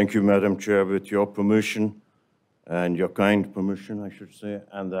 Thank you, Madam Chair. With your permission, and your kind permission, I should say,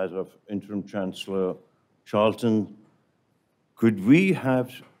 and that of Interim Chancellor Charlton, could we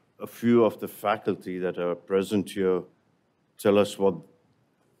have a few of the faculty that are present here tell us what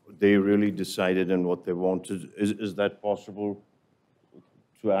they really decided and what they wanted? Is that possible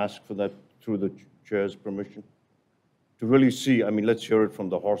to ask for that through the chair's permission? To really see, I mean, let's hear it from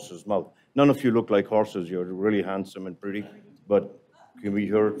the horse's mouth. None of you look like horses. You're really handsome and pretty, but can we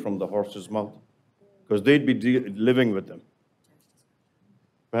hear it from the horse's mouth? Because they'd be living with them.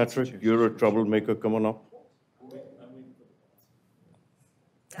 Patrick, you're a troublemaker. Come on up.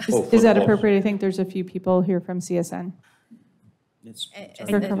 Is that appropriate? I think there's a few people here from CSN.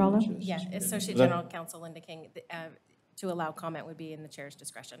 Yeah, Associate General Counsel Linda King, to allow comment would be in the chair's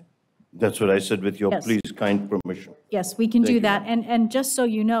discretion. That's what I said, with your please kind permission. Yes, we can do that. And just so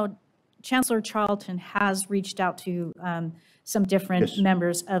you know, Chancellor Charlton has reached out to some different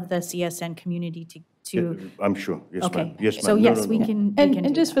members of the CSN community to, I'm sure. Yes, okay. ma'am. Yes, ma'am. So No, yes, no, we no. can.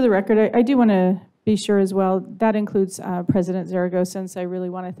 And just for the record, I do want to be sure as well, that includes President Zaragoza, and so I really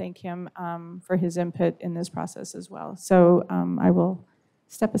want to thank him for his input in this process as well. So I will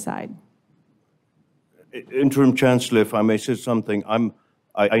step aside. Interim Chancellor, if I may say something,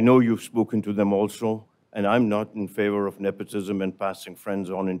 I know you've spoken to them also, and I'm not in favor of nepotism and passing friends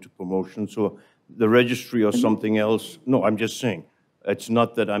on into promotion. So the registry or something else, no, I'm just saying, it's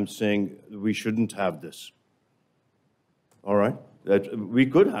not that I'm saying we shouldn't have this. All right? That we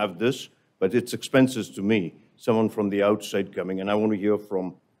could have this, but it's expenses to me, someone from the outside coming, and I want to hear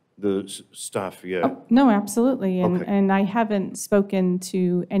from the staff here. Oh, no, absolutely. And, Okay. and I haven't spoken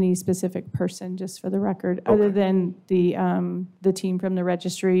to any specific person, just for the record, other than the team from the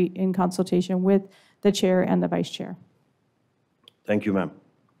registry in consultation with the chair and the vice chair. Thank you, ma'am.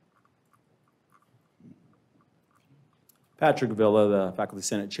 Patrick Villa, the Faculty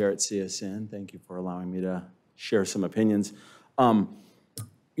Senate Chair at CSN. Thank you for allowing me to share some opinions.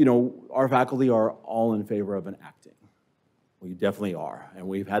 You know, our faculty are all in favor of an acting. We definitely are. And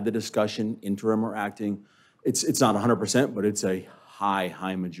we've had the discussion, interim or acting. It's not 100%, but it's a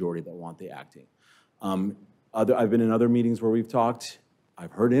high majority that want the acting. I've been in other meetings where we've talked.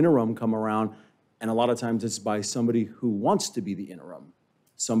 I've heard interim come around, and a lot of times it's by somebody who wants to be the interim,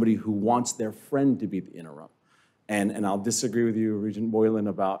 somebody who wants their friend to be the interim. And I'll disagree with you, Regent Boylan,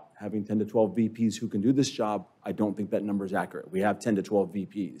 about having 10 to 12 VPs who can do this job. I don't think that number is accurate. We have 10 to 12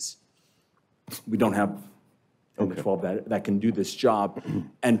 VPs. We don't have 10 to 12 that can do this job.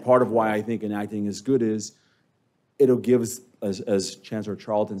 And part of why I think an acting is good is it'll give, as Chancellor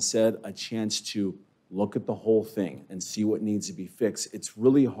Charlton said, a chance to look at the whole thing and see what needs to be fixed. It's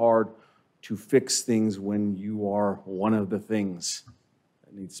really hard to fix things when you are one of the things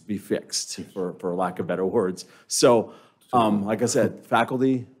needs to be fixed, for lack of better words. So, like I said,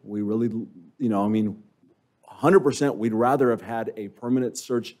 faculty, we really, you know, I mean, 100%, we'd rather have had a permanent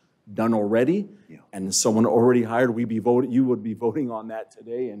search done already, and someone already hired. You would be voting on that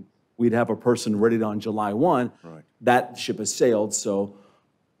today, and we'd have a person ready on July 1. Right. That ship has sailed, so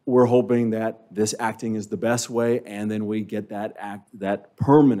we're hoping that this acting is the best way, and then we get that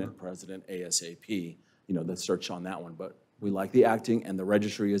permanent president ASAP, you know, the search on that one. But we like the acting, and the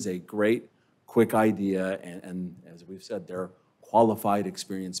registry is a great, quick idea, and as we've said, they're qualified,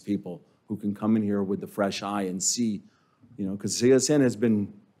 experienced people who can come in here with the fresh eye and see, you know, because CSN has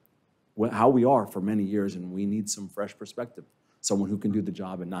been how we are for many years, and we need some fresh perspective, someone who can do the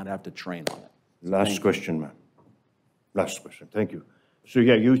job and not have to train on it. So Last question, ma'am. Last question. Thank you. So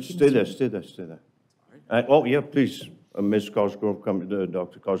yeah, you stay there. Oh yeah, please, Ms. Cosgrove,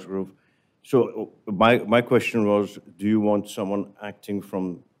 Dr. Cosgrove. So my question was, do you want someone acting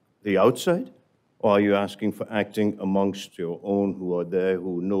from the outside, or are you asking for acting amongst your own who are there,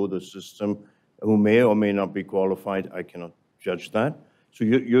 who know the system, who may or may not be qualified? I cannot judge that. So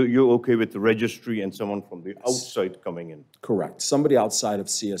you're okay with the registry and someone from the outside coming in? Correct. Somebody outside of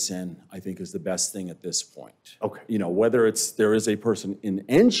CSN, I think, is the best thing at this point. Okay. You know, whether there is a person in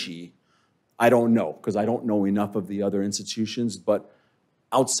NSHE, I don't know, because I don't know enough of the other institutions, but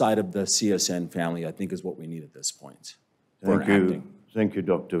outside of the CSN family, I think is what we need at this point. Thank you. Thank you,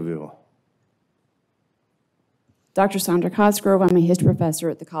 Dr. Villa. Dr. Sandra Cosgrove, I'm a history professor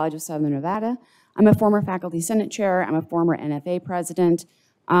at the College of Southern Nevada. I'm a former faculty senate chair. I'm a former NFA president.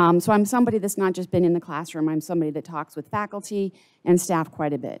 So I'm somebody that's not just been in the classroom. I'm somebody that talks with faculty and staff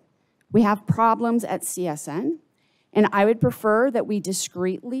quite a bit. We have problems at CSN, and I would prefer that we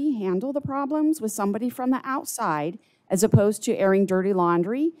discreetly handle the problems with somebody from the outside as opposed to airing dirty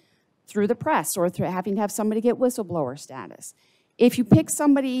laundry through the press or through having to have somebody get whistleblower status. If you pick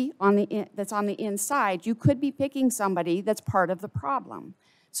somebody that's on the inside, you could be picking somebody that's part of the problem.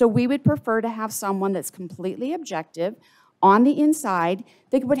 So we would prefer to have someone that's completely objective on the inside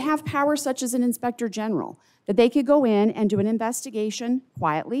that would have powers such as an inspector general, that they could go in and do an investigation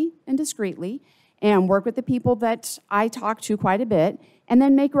quietly and discreetly and work with the people that I talk to quite a bit and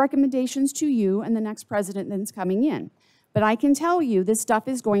then make recommendations to you and the next president that's coming in. But I can tell you this stuff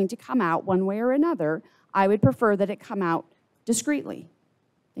is going to come out one way or another. I would prefer that it come out discreetly.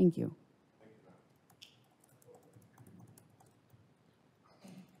 Thank you.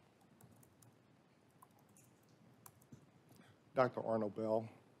 Dr. Arnold Bell,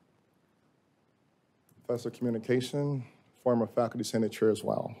 Professor of Communication, former faculty senate chair as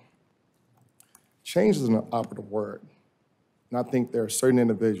well. Change is an operative word. And I think there are certain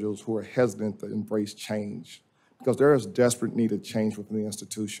individuals who are hesitant to embrace change because there is desperate need of change within the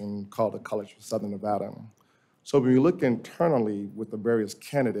institution called the College of Southern Nevada. So when we look internally with the various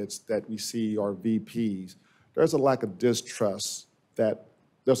candidates that we see are VPs, there's a lack of distrust that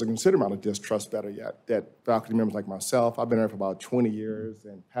there's a considerable amount of distrust, better yet, that faculty members like myself, I've been there for about 20 years,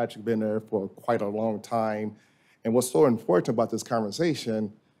 and Patrick been there for quite a long time. And what's so important about this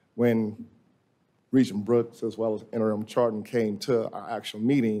conversation, when Regent Brooks as well as Interim Charlton came to our actual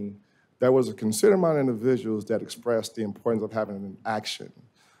meeting, there was a considerable amount of individuals that expressed the importance of having an action.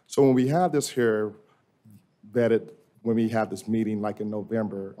 So when we have this here vetted, when we had this meeting like in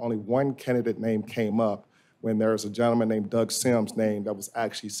November, only one candidate name came up, when there was a gentleman named Doug Sims' name that was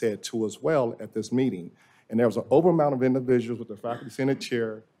actually said to as well at this meeting. And there was an over amount of individuals with the faculty senate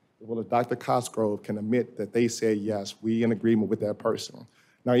chair, as well as Dr. Cosgrove, can admit that they said, yes, we in agreement with that person.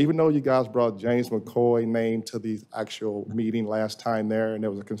 Now, even though you guys brought James McCoy's name to the actual meeting last time there, and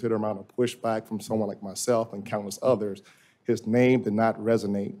there was a considerable amount of pushback from someone like myself and countless others, his name did not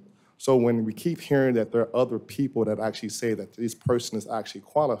resonate. So when we keep hearing that there are other people that actually say that this person is actually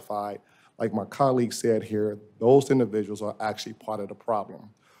qualified, like my colleague said here, those individuals are actually part of the problem.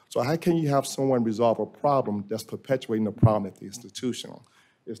 So how can you have someone resolve a problem that's perpetuating the problem at the institution?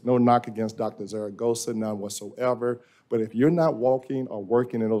 There's no knock against Dr. Zaragoza, none whatsoever. But if you're not walking or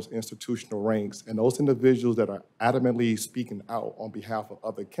working in those institutional ranks, and those individuals that are adamantly speaking out on behalf of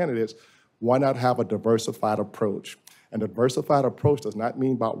other candidates, why not have a diversified approach? And a diversified approach does not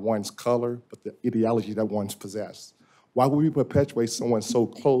mean about one's color, but the ideology that one's possessed. Why would we perpetuate someone so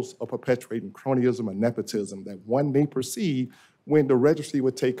close or perpetuating cronyism and nepotism that one may perceive when the registry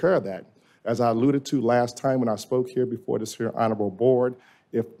would take care of that? As I alluded to last time when I spoke here before this here honorable board,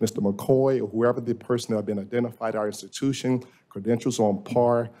 if Mr. McCoy or whoever the person that have been identified at our institution, credentials on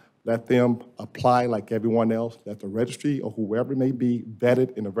par, let them apply like everyone else, let the registry or whoever it may be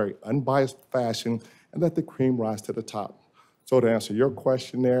vetted in a very unbiased fashion, and let the cream rise to the top. So to answer your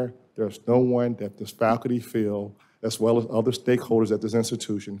question there's no one that this faculty feel, as well as other stakeholders at this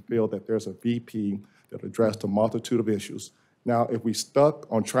institution, feel that there's a VP that addressed a multitude of issues. Now, if we stuck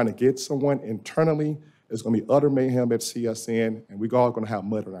on trying to get someone internally, it's going to be utter mayhem at CSN, and we're all going to have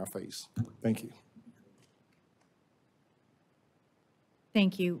mud on our face. Thank you.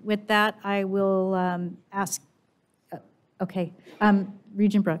 Thank you. With that, I will ask,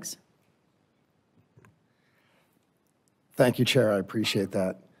 Regent Brooks. Thank you, Chair. I appreciate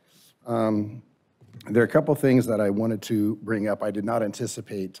that. There are a couple things that I wanted to bring up. I did not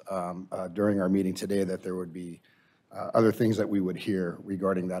anticipate during our meeting today that there would be other things that we would hear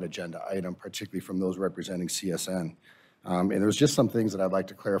regarding that agenda item, particularly from those representing CSN. And there's just some things that I'd like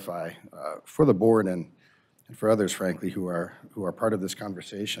to clarify for the board and for others, frankly, who are part of this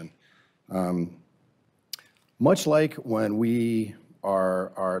conversation. Much like when we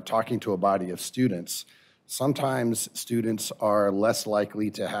are talking to a body of students, sometimes students are less likely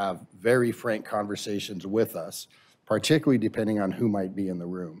to have very frank conversations with us, particularly depending on who might be in the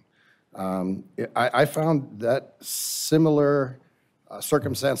room. I found that similar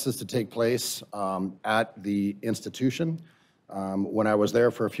circumstances to take place at the institution when I was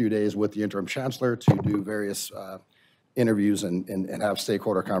there for a few days with the interim chancellor to do various interviews and have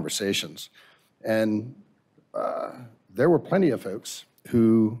stakeholder conversations. And there were plenty of folks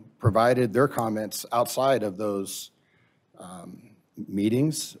who provided their comments outside of those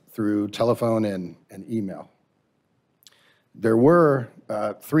meetings through telephone and email. There were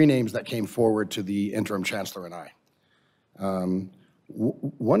 3 names that came forward to the interim chancellor and I.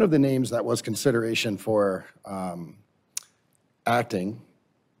 One of the names that was consideration for acting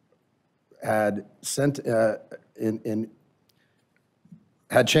had sent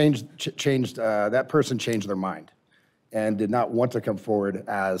had changed that person changed their mind and did not want to come forward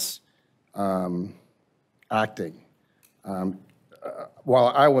as acting. While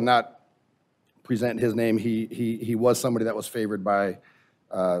I will not present his name, he was somebody that was favored by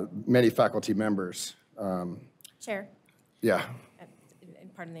many faculty members. Chair. Yeah.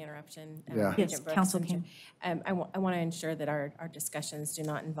 Pardon the interruption. Yeah. Yes, Council King. I want to ensure that our discussions do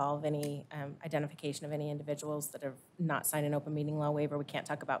not involve any identification of any individuals that have not signed an open meeting law waiver. We can't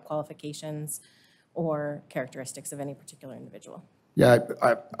talk about qualifications or characteristics of any particular individual. Yeah,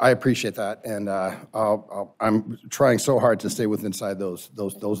 I appreciate that, and I'm trying so hard to stay within inside those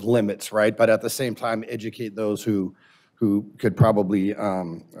limits, right? But at the same time, educate those who could probably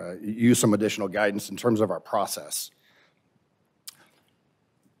use some additional guidance in terms of our process.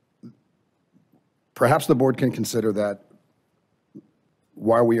 Perhaps the board can consider that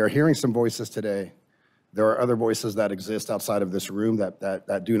while we are hearing some voices today, there are other voices that exist outside of this room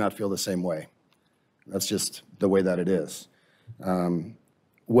that do not feel the same way. That's just the way that it is.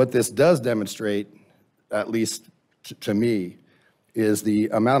 What this does demonstrate, at least to me, is the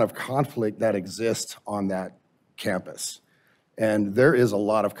amount of conflict that exists on that campus. And there is a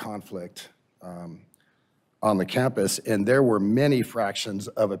lot of conflict on the campus, and there were many fractions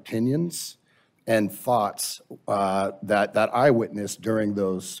of opinions and thoughts that I witnessed during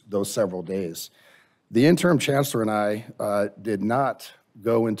those several days. The interim chancellor and I did not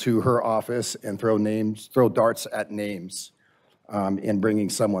go into her office and throw darts at names in bringing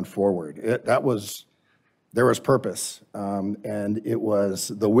someone forward. There was purpose, and it was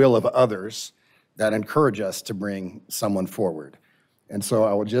the will of others that encourage us to bring someone forward. And so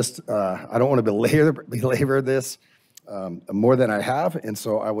I will just, I don't want to belabor this more than I have, and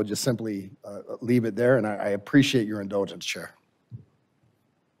so I will just simply leave it there, and I appreciate your indulgence, Chair.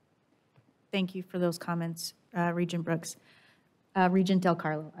 Thank you for those comments, Regent Brooks. Regent Del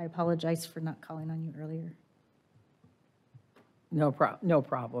Carlo, I apologize for not calling on you earlier. No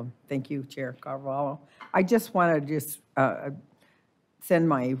problem. Thank you, Chair Carvalho. I just want to send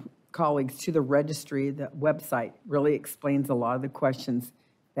my colleagues to the registry. The website really explains a lot of the questions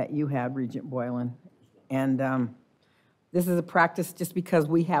that you had, Regent Boylan. And this is a practice just because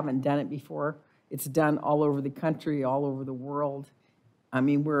we haven't done it before. It's done all over the country, all over the world. I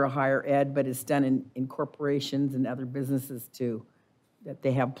mean, we're a higher ed, but it's done in corporations and other businesses too, that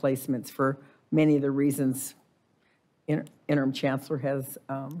they have placements for many of the reasons Interim Chancellor has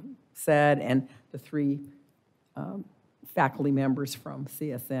said, and the 3 faculty members from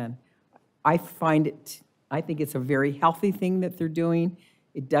CSN. I think it's a very healthy thing that they're doing.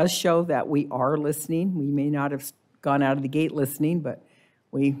 It does show that we are listening. We may not have gone out of the gate listening, but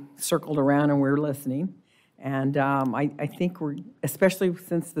we circled around and we're listening. And I think we're, especially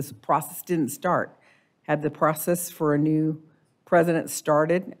since this process didn't start, had the process for a new president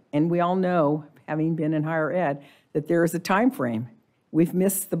started, and we all know, having been in higher ed, that there is a time frame. We've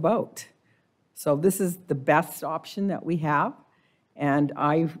missed the boat. So this is the best option that we have. And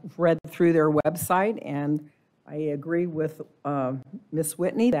I've read through their website, and I agree with Ms.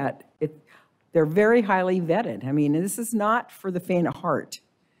 Whitney that they're very highly vetted. I mean, this is not for the faint of heart,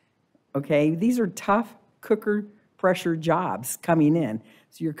 okay? These are tough cooker pressure jobs coming in.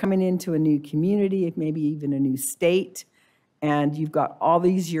 So you're coming into a new community, maybe even a new state, and you've got all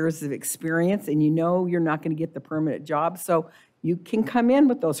these years of experience, and you know you're not going to get the permanent job. So you can come in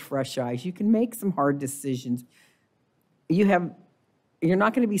with those fresh eyes. You can make some hard decisions. You're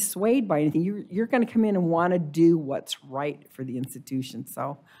not going to be swayed by anything. You're going to come in and want to do what's right for the institution.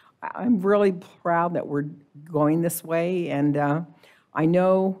 So I'm really proud that we're going this way. And I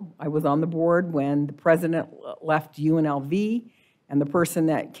know I was on the board when the president left UNLV, and the person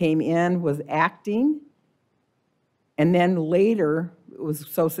that came in was acting. And then later, it was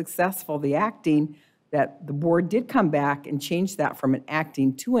so successful, the acting, that the board did come back and change that from an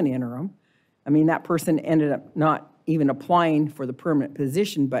acting to an interim. I mean, that person ended up not even applying for the permanent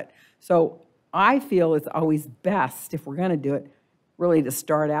position. But so I feel it's always best, if we're going to do it, really to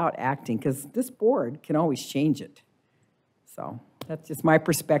start out acting, because this board can always change it. So that's just my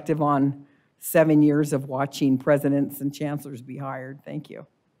perspective on 7 years of watching presidents and chancellors be hired. Thank you.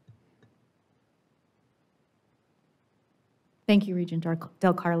 Thank you, Regent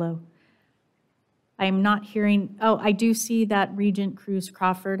Del Carlo. I'm not hearing, oh, I do see that Regent Cruz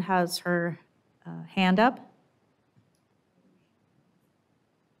Crawford has her hand up.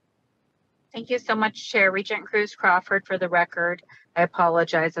 Thank you so much, Chair. Regent Cruz Crawford, for the record. I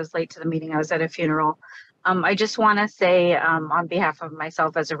apologize, I was late to the meeting. I was at a funeral. I just want to say on behalf of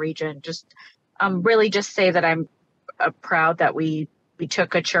myself as a regent, just really just say that I'm proud that we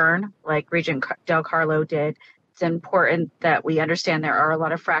took a churn like Regent Del Carlo did. It's important that we understand there are a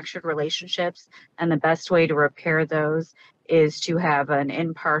lot of fractured relationships, and the best way to repair those is to have an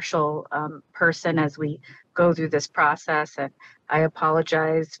impartial person as we go through this process. And I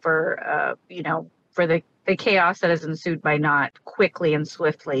apologize for, for the chaos that has ensued by not quickly and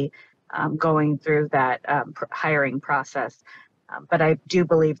swiftly going through that hiring process. But I do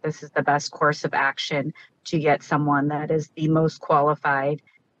believe this is the best course of action to get someone that is the most qualified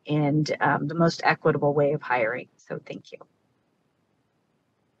and the most equitable way of hiring. So thank you.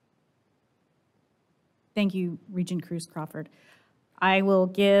 Thank you, Regent Cruz Crawford. I will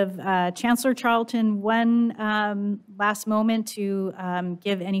give Chancellor Charlton one last moment to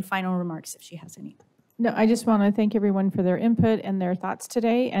give any final remarks if she has any. No, I just want to thank everyone for their input and their thoughts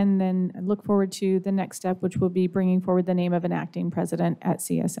today, and then look forward to the next step, which will be bringing forward the name of an acting president at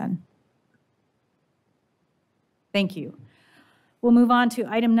CSN. Thank you. We'll move on to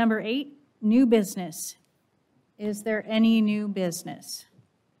item number 8, new business. Is there any new business?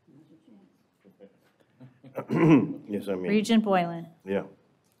 Yes, I mean. Regent Boylan. Yeah.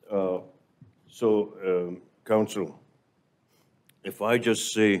 Council, if I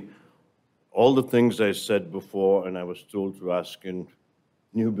just say all the things I said before and I was told to ask in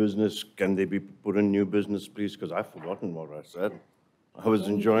New business, can they be put in new business, please? Because I've forgotten what I said. I was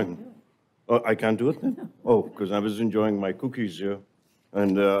enjoying. Oh, I can't do it then? Oh, because I was enjoying my cookies here.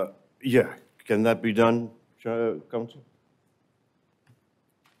 And yeah, can that be done, Council?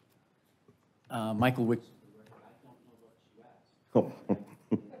 Michael Wick. Oh.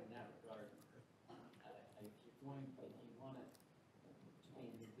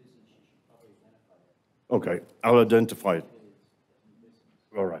 Okay, I'll identify it.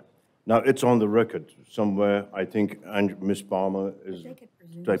 All right. Now, it's on the record somewhere. I think Ms. Palmer is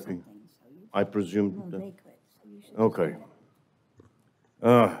typing. I presume. Okay.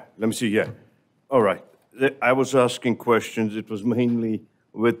 Let me see, yeah. All right. I was asking questions. It was mainly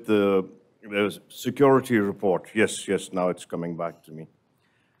with the security report. Yes, now it's coming back to me.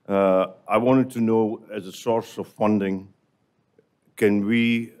 I wanted to know, as a source of funding, can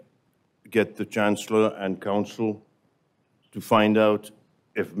we get the Chancellor and Council to find out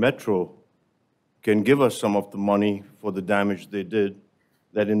if Metro can give us some of the money for the damage they did,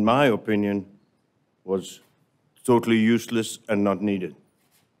 that in my opinion was totally useless and not needed.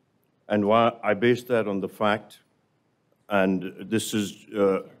 And why I base that on the fact, and this is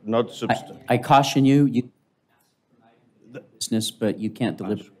not substantial. I caution you, business, but you can't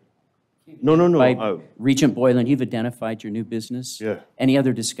deliver. No. Regent Boylan, you've identified your new business. Yeah. Any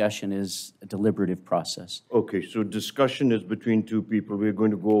other discussion is a deliberative process. Okay, so discussion is between two people. We're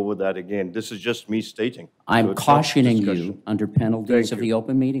going to go over that again. This is just me stating. I'm So it's not cautioning discussion. you under penalties Thank of you. the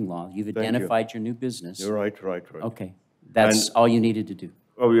open meeting law. You've Thank you. identified your new business. You're right. Okay, that's all you needed to do.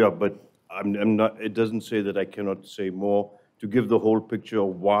 Oh, yeah, but I'm not, it doesn't say that I cannot say more to give the whole picture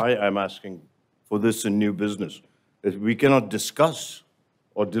of why I'm asking for this in new business. If we cannot discuss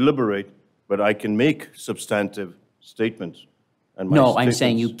or deliberate, but I can make substantive statements. And my No, I'm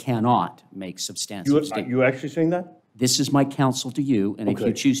saying statements- you cannot make substantive statements. You actually saying that? This is my counsel to you, and if you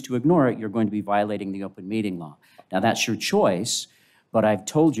Okay. choose to ignore it, you're going to be violating the open meeting law. Now, that's your choice, but I've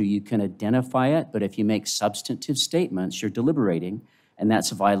told you you can identify it, but if you make substantive statements, you're deliberating, and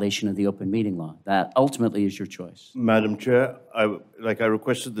that's a violation of the open meeting law. That ultimately is your choice. Madam Chair, I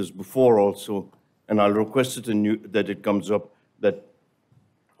requested this before also, and I'll request it that it comes up, that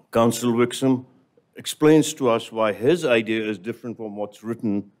Council Wixom explains to us why his idea is different from what's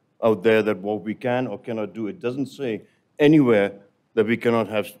written out there, that what we can or cannot do. It doesn't say anywhere that we cannot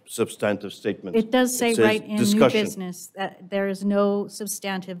have substantive statements. It does say says right in new discussion. business that there is no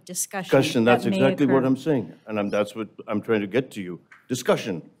substantive discussion. Discussion, that's that may exactly what occur. I'm saying, and that's what I'm trying to get to you.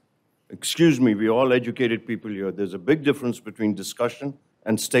 Discussion. Excuse me, we're all educated people here. There's a big difference between discussion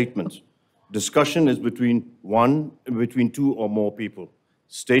and statements. Discussion is between two or more people.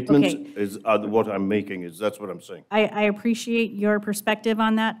 Statements Okay. are what I'm making, that's what I'm saying. I appreciate your perspective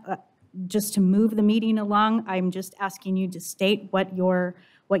on that. Just to move the meeting along, I'm just asking you to state what your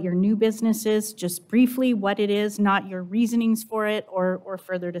new business is, just briefly what it is, not your reasonings for it or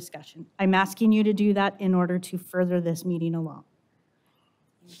further discussion. I'm asking you to do that in order to further this meeting along.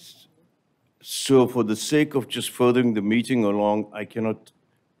 So for the sake of just furthering the meeting along, I cannot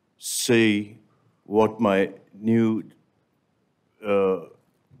say what my new,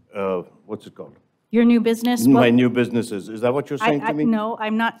 what's it called? Your new business? My new business is. Is that what you're saying to me? No,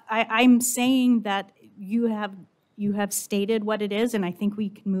 I'm not. I'm saying that you have stated what it is, and I think we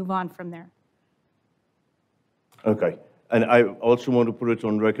can move on from there. Okay. And I also want to put it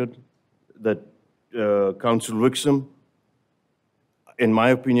on record that Council Wixom, in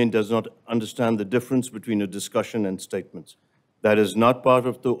my opinion, does not understand the difference between a discussion and statements. That is not part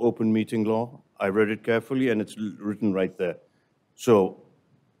of the open meeting law. I read it carefully, and it's written right there. So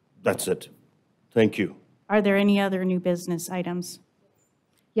that's it. Thank you. Are there any other new business items?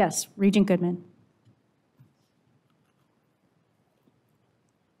 Yes, Regent Goodman.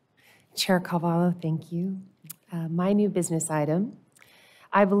 Chair Cavallo, thank you. My new business item.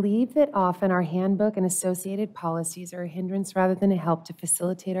 I believe that often our handbook and associated policies are a hindrance rather than a help to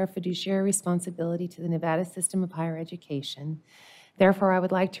facilitate our fiduciary responsibility to the Nevada system of higher education. Therefore, I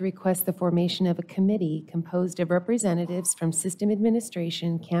would like to request the formation of a committee composed of representatives from system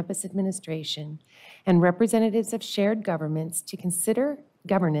administration, campus administration, and representatives of shared governments to consider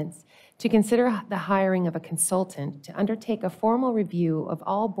the hiring of a consultant to undertake a formal review of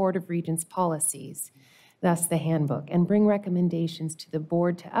all Board of Regents policies, thus the handbook, and bring recommendations to the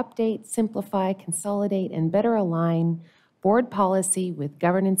board to update, simplify, consolidate, and better align board policy with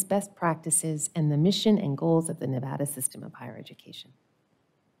governance best practices and the mission and goals of the Nevada system of higher education.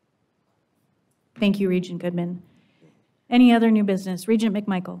 Thank you, Regent Goodman. Any other new business? Regent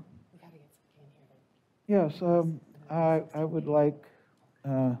McMichael. Yes, I would like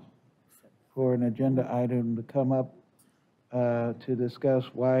for an agenda item to come up to discuss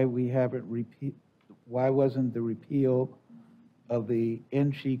why we haven't why wasn't the repeal of the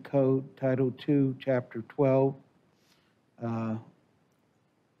NSHE Code Title II, Chapter 12,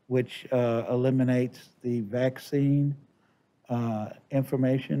 which eliminates the vaccine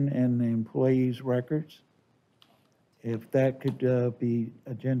information in the employees' records. If that could be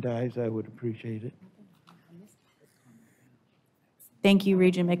agendized, I would appreciate it. Thank you,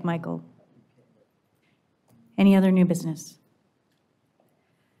 Regent McMichael. Any other new business?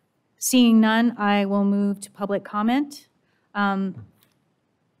 Seeing none, I will move to public comment.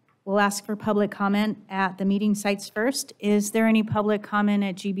 We'll ask for public comment at the meeting sites first. Is there any public comment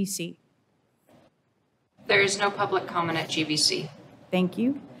at GBC? There is no public comment at GBC. Thank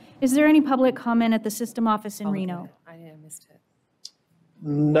you. Is there any public comment at the system office in Reno? I missed it.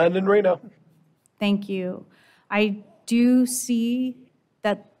 None in Reno. Thank you. I do see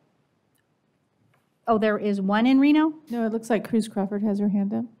that, oh, there is one in Reno? No, it looks like Cruz Crawford has her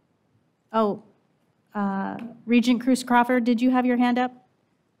hand up. Oh, Regent Cruz Crawford, did you have your hand up?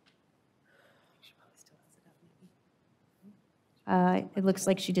 It looks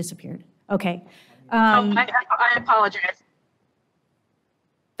like she disappeared. Okay. I apologize.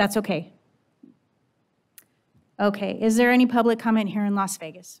 That's okay. Okay, is there any public comment here in Las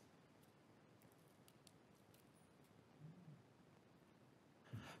Vegas?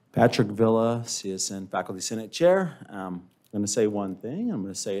 Patrick Villa, CSN Faculty Senate Chair. I'm going to say one thing. I'm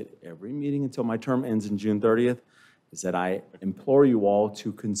going to say it every meeting until my term ends in June 30th, is that I implore you all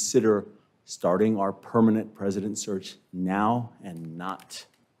to consider starting our permanent president search now and not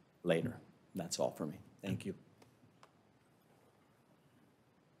later. That's all for me. Thank you.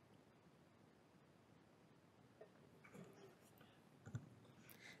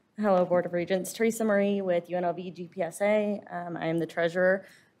 Hello, Board of Regents. Teresa Marie with UNLV GPSA. I am the treasurer.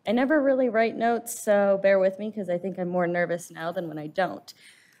 I never really write notes, so bear with me because I think I'm more nervous now than when I don't.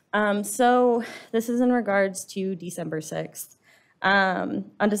 So this is in regards to December 6th.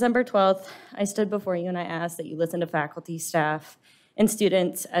 On December 12th, I stood before you and I asked that you listen to faculty, staff, and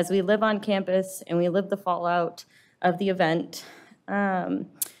students as we live on campus and we live the fallout of the event.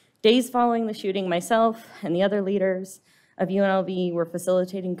 Days following the shooting, myself and the other leaders of UNLV were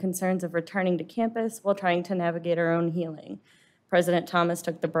facilitating concerns of returning to campus while trying to navigate our own healing. President Thomas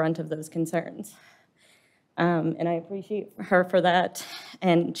took the brunt of those concerns. And I appreciate her for that,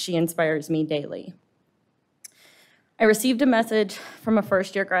 and she inspires me daily. I received a message from a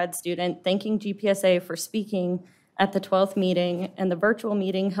first-year grad student thanking GPSA for speaking at the 12th meeting and the virtual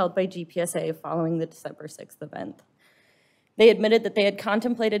meeting held by GPSA following the December 6th event. They admitted that they had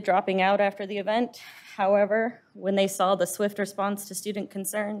contemplated dropping out after the event. However, when they saw the swift response to student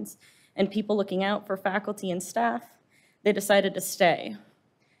concerns and people looking out for faculty and staff, they decided to stay.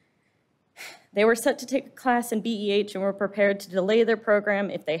 They were set to take a class in BEH and were prepared to delay their program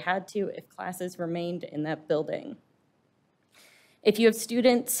if they had to, if classes remained in that building. If you have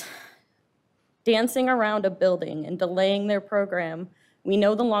students dancing around a building and delaying their program, we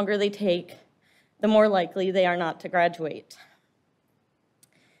know the longer they take, the more likely they are not to graduate.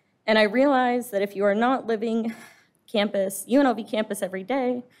 And I realize that if you are not living campus, UNLV campus every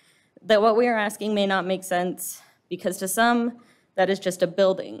day, that what we are asking may not make sense, because to some, that is just a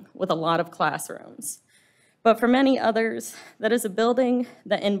building with a lot of classrooms. But for many others, that is a building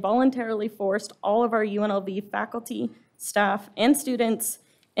that involuntarily forced all of our UNLV faculty, staff, and students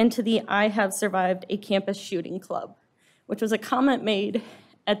into the I Have Survived a Campus Shooting Club, which was a comment made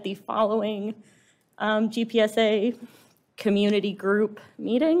at the following GPSA community group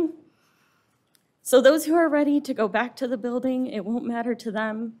meeting. So those who are ready to go back to the building, it won't matter to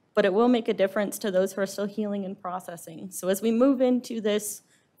them, but it will make a difference to those who are still healing and processing. So as we move into this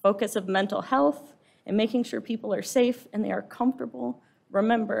focus of mental health and making sure people are safe and they are comfortable,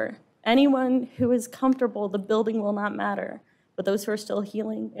 remember, anyone who is comfortable, the building will not matter, but those who are still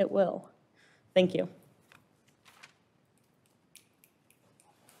healing, it will. Thank you.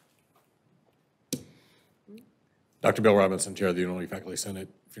 Dr. Bill Robinson, Chair of the UNLV Faculty Senate.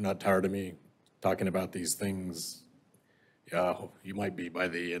 If you're not tired of me talking about these things, yeah, you might be by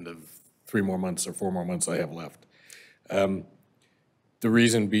the end of 3 more months or 4 more months I have left. The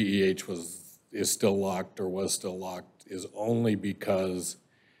reason BEH is still locked or was still locked is only because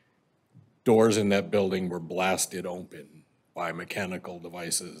doors in that building were blasted open by mechanical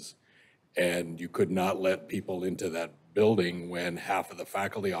devices, and you could not let people into that building when half of the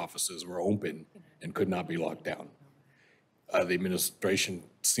faculty offices were open and could not be locked down. The administration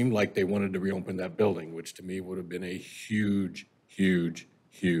seemed like they wanted to reopen that building, which to me would have been a huge, huge,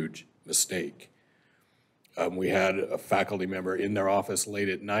 huge mistake. We had a faculty member in their office late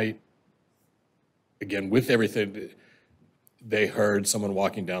at night. Again, with everything, they heard someone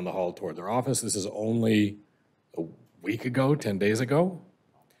walking down the hall toward their office. This is only a week ago, 10 days ago.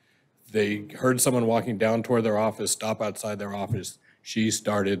 They heard someone walking down toward their office, stop outside their office. She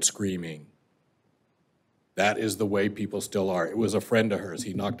started screaming. That is the way people still are. It was a friend of hers.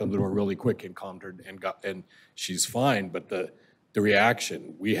 He knocked on the door really quick and calmed her and she's fine. But the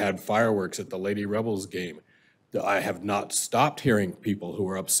reaction, we had fireworks at the Lady Rebels game. I have not stopped hearing people who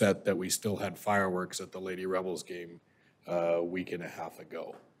are upset that we still had fireworks at the Lady Rebels game a week and a half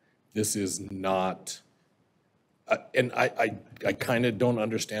ago. This is not, and I kind of don't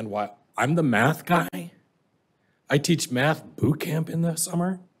understand why. I'm the math guy. I teach math boot camp in the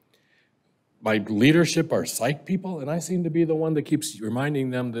summer. My leadership are psych people, and I seem to be the one that keeps reminding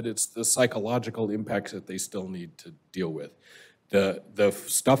them that it's the psychological impacts that they still need to deal with. The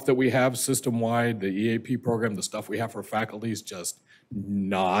stuff that we have system-wide, the EAP program, the stuff we have for faculty is just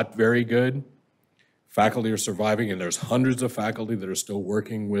not very good. Faculty are surviving, and there's hundreds of faculty that are still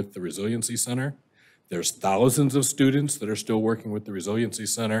working with the Resiliency Center. There's thousands of students that are still working with the Resiliency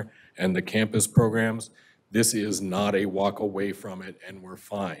Center and the campus programs. This is not a walk away from it, and we're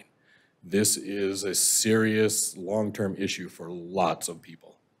fine. This is a serious long-term issue for lots of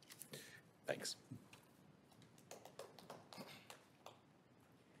people. Thanks.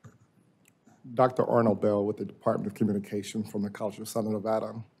 Dr. Arnold Bell with the Department of Communication from the College of Southern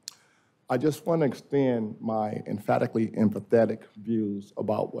Nevada. I just want to extend my emphatically empathetic views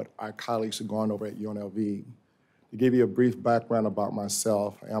about what our colleagues are going over at UNLV. To give you a brief background about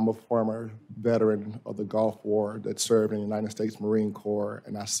myself, I'm a former veteran of the Gulf War that served in the United States Marine Corps,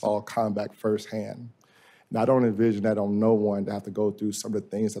 and I saw combat firsthand. And I don't envision that on no one to have to go through some of the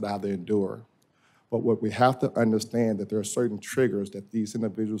things that I have to endure. But what we have to understand that there are certain triggers that these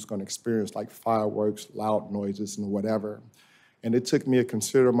individuals are going to experience, like fireworks, loud noises, and whatever. And it took me a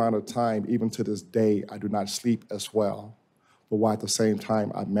considerable amount of time, even to this day, I do not sleep as well. But while at the same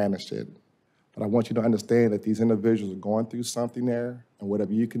time, I managed it. But I want you to understand that these individuals are going through something there, and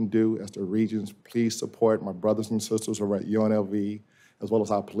whatever you can do as the Regents, please support my brothers and sisters over at UNLV, as well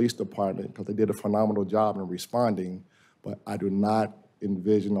as our police department, because they did a phenomenal job in responding. But I do not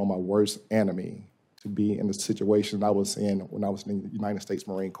envision on my worst enemy to be in the situation I was in when I was in the United States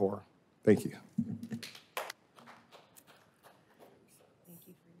Marine Corps. Thank you.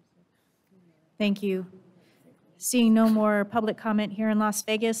 Thank you. Seeing no more public comment here in Las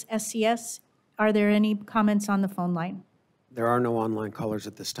Vegas, SCS, are there any comments on the phone line? There are no online callers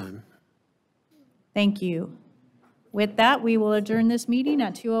at this time. Thank you. With that, we will adjourn this meeting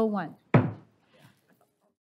at 2:01.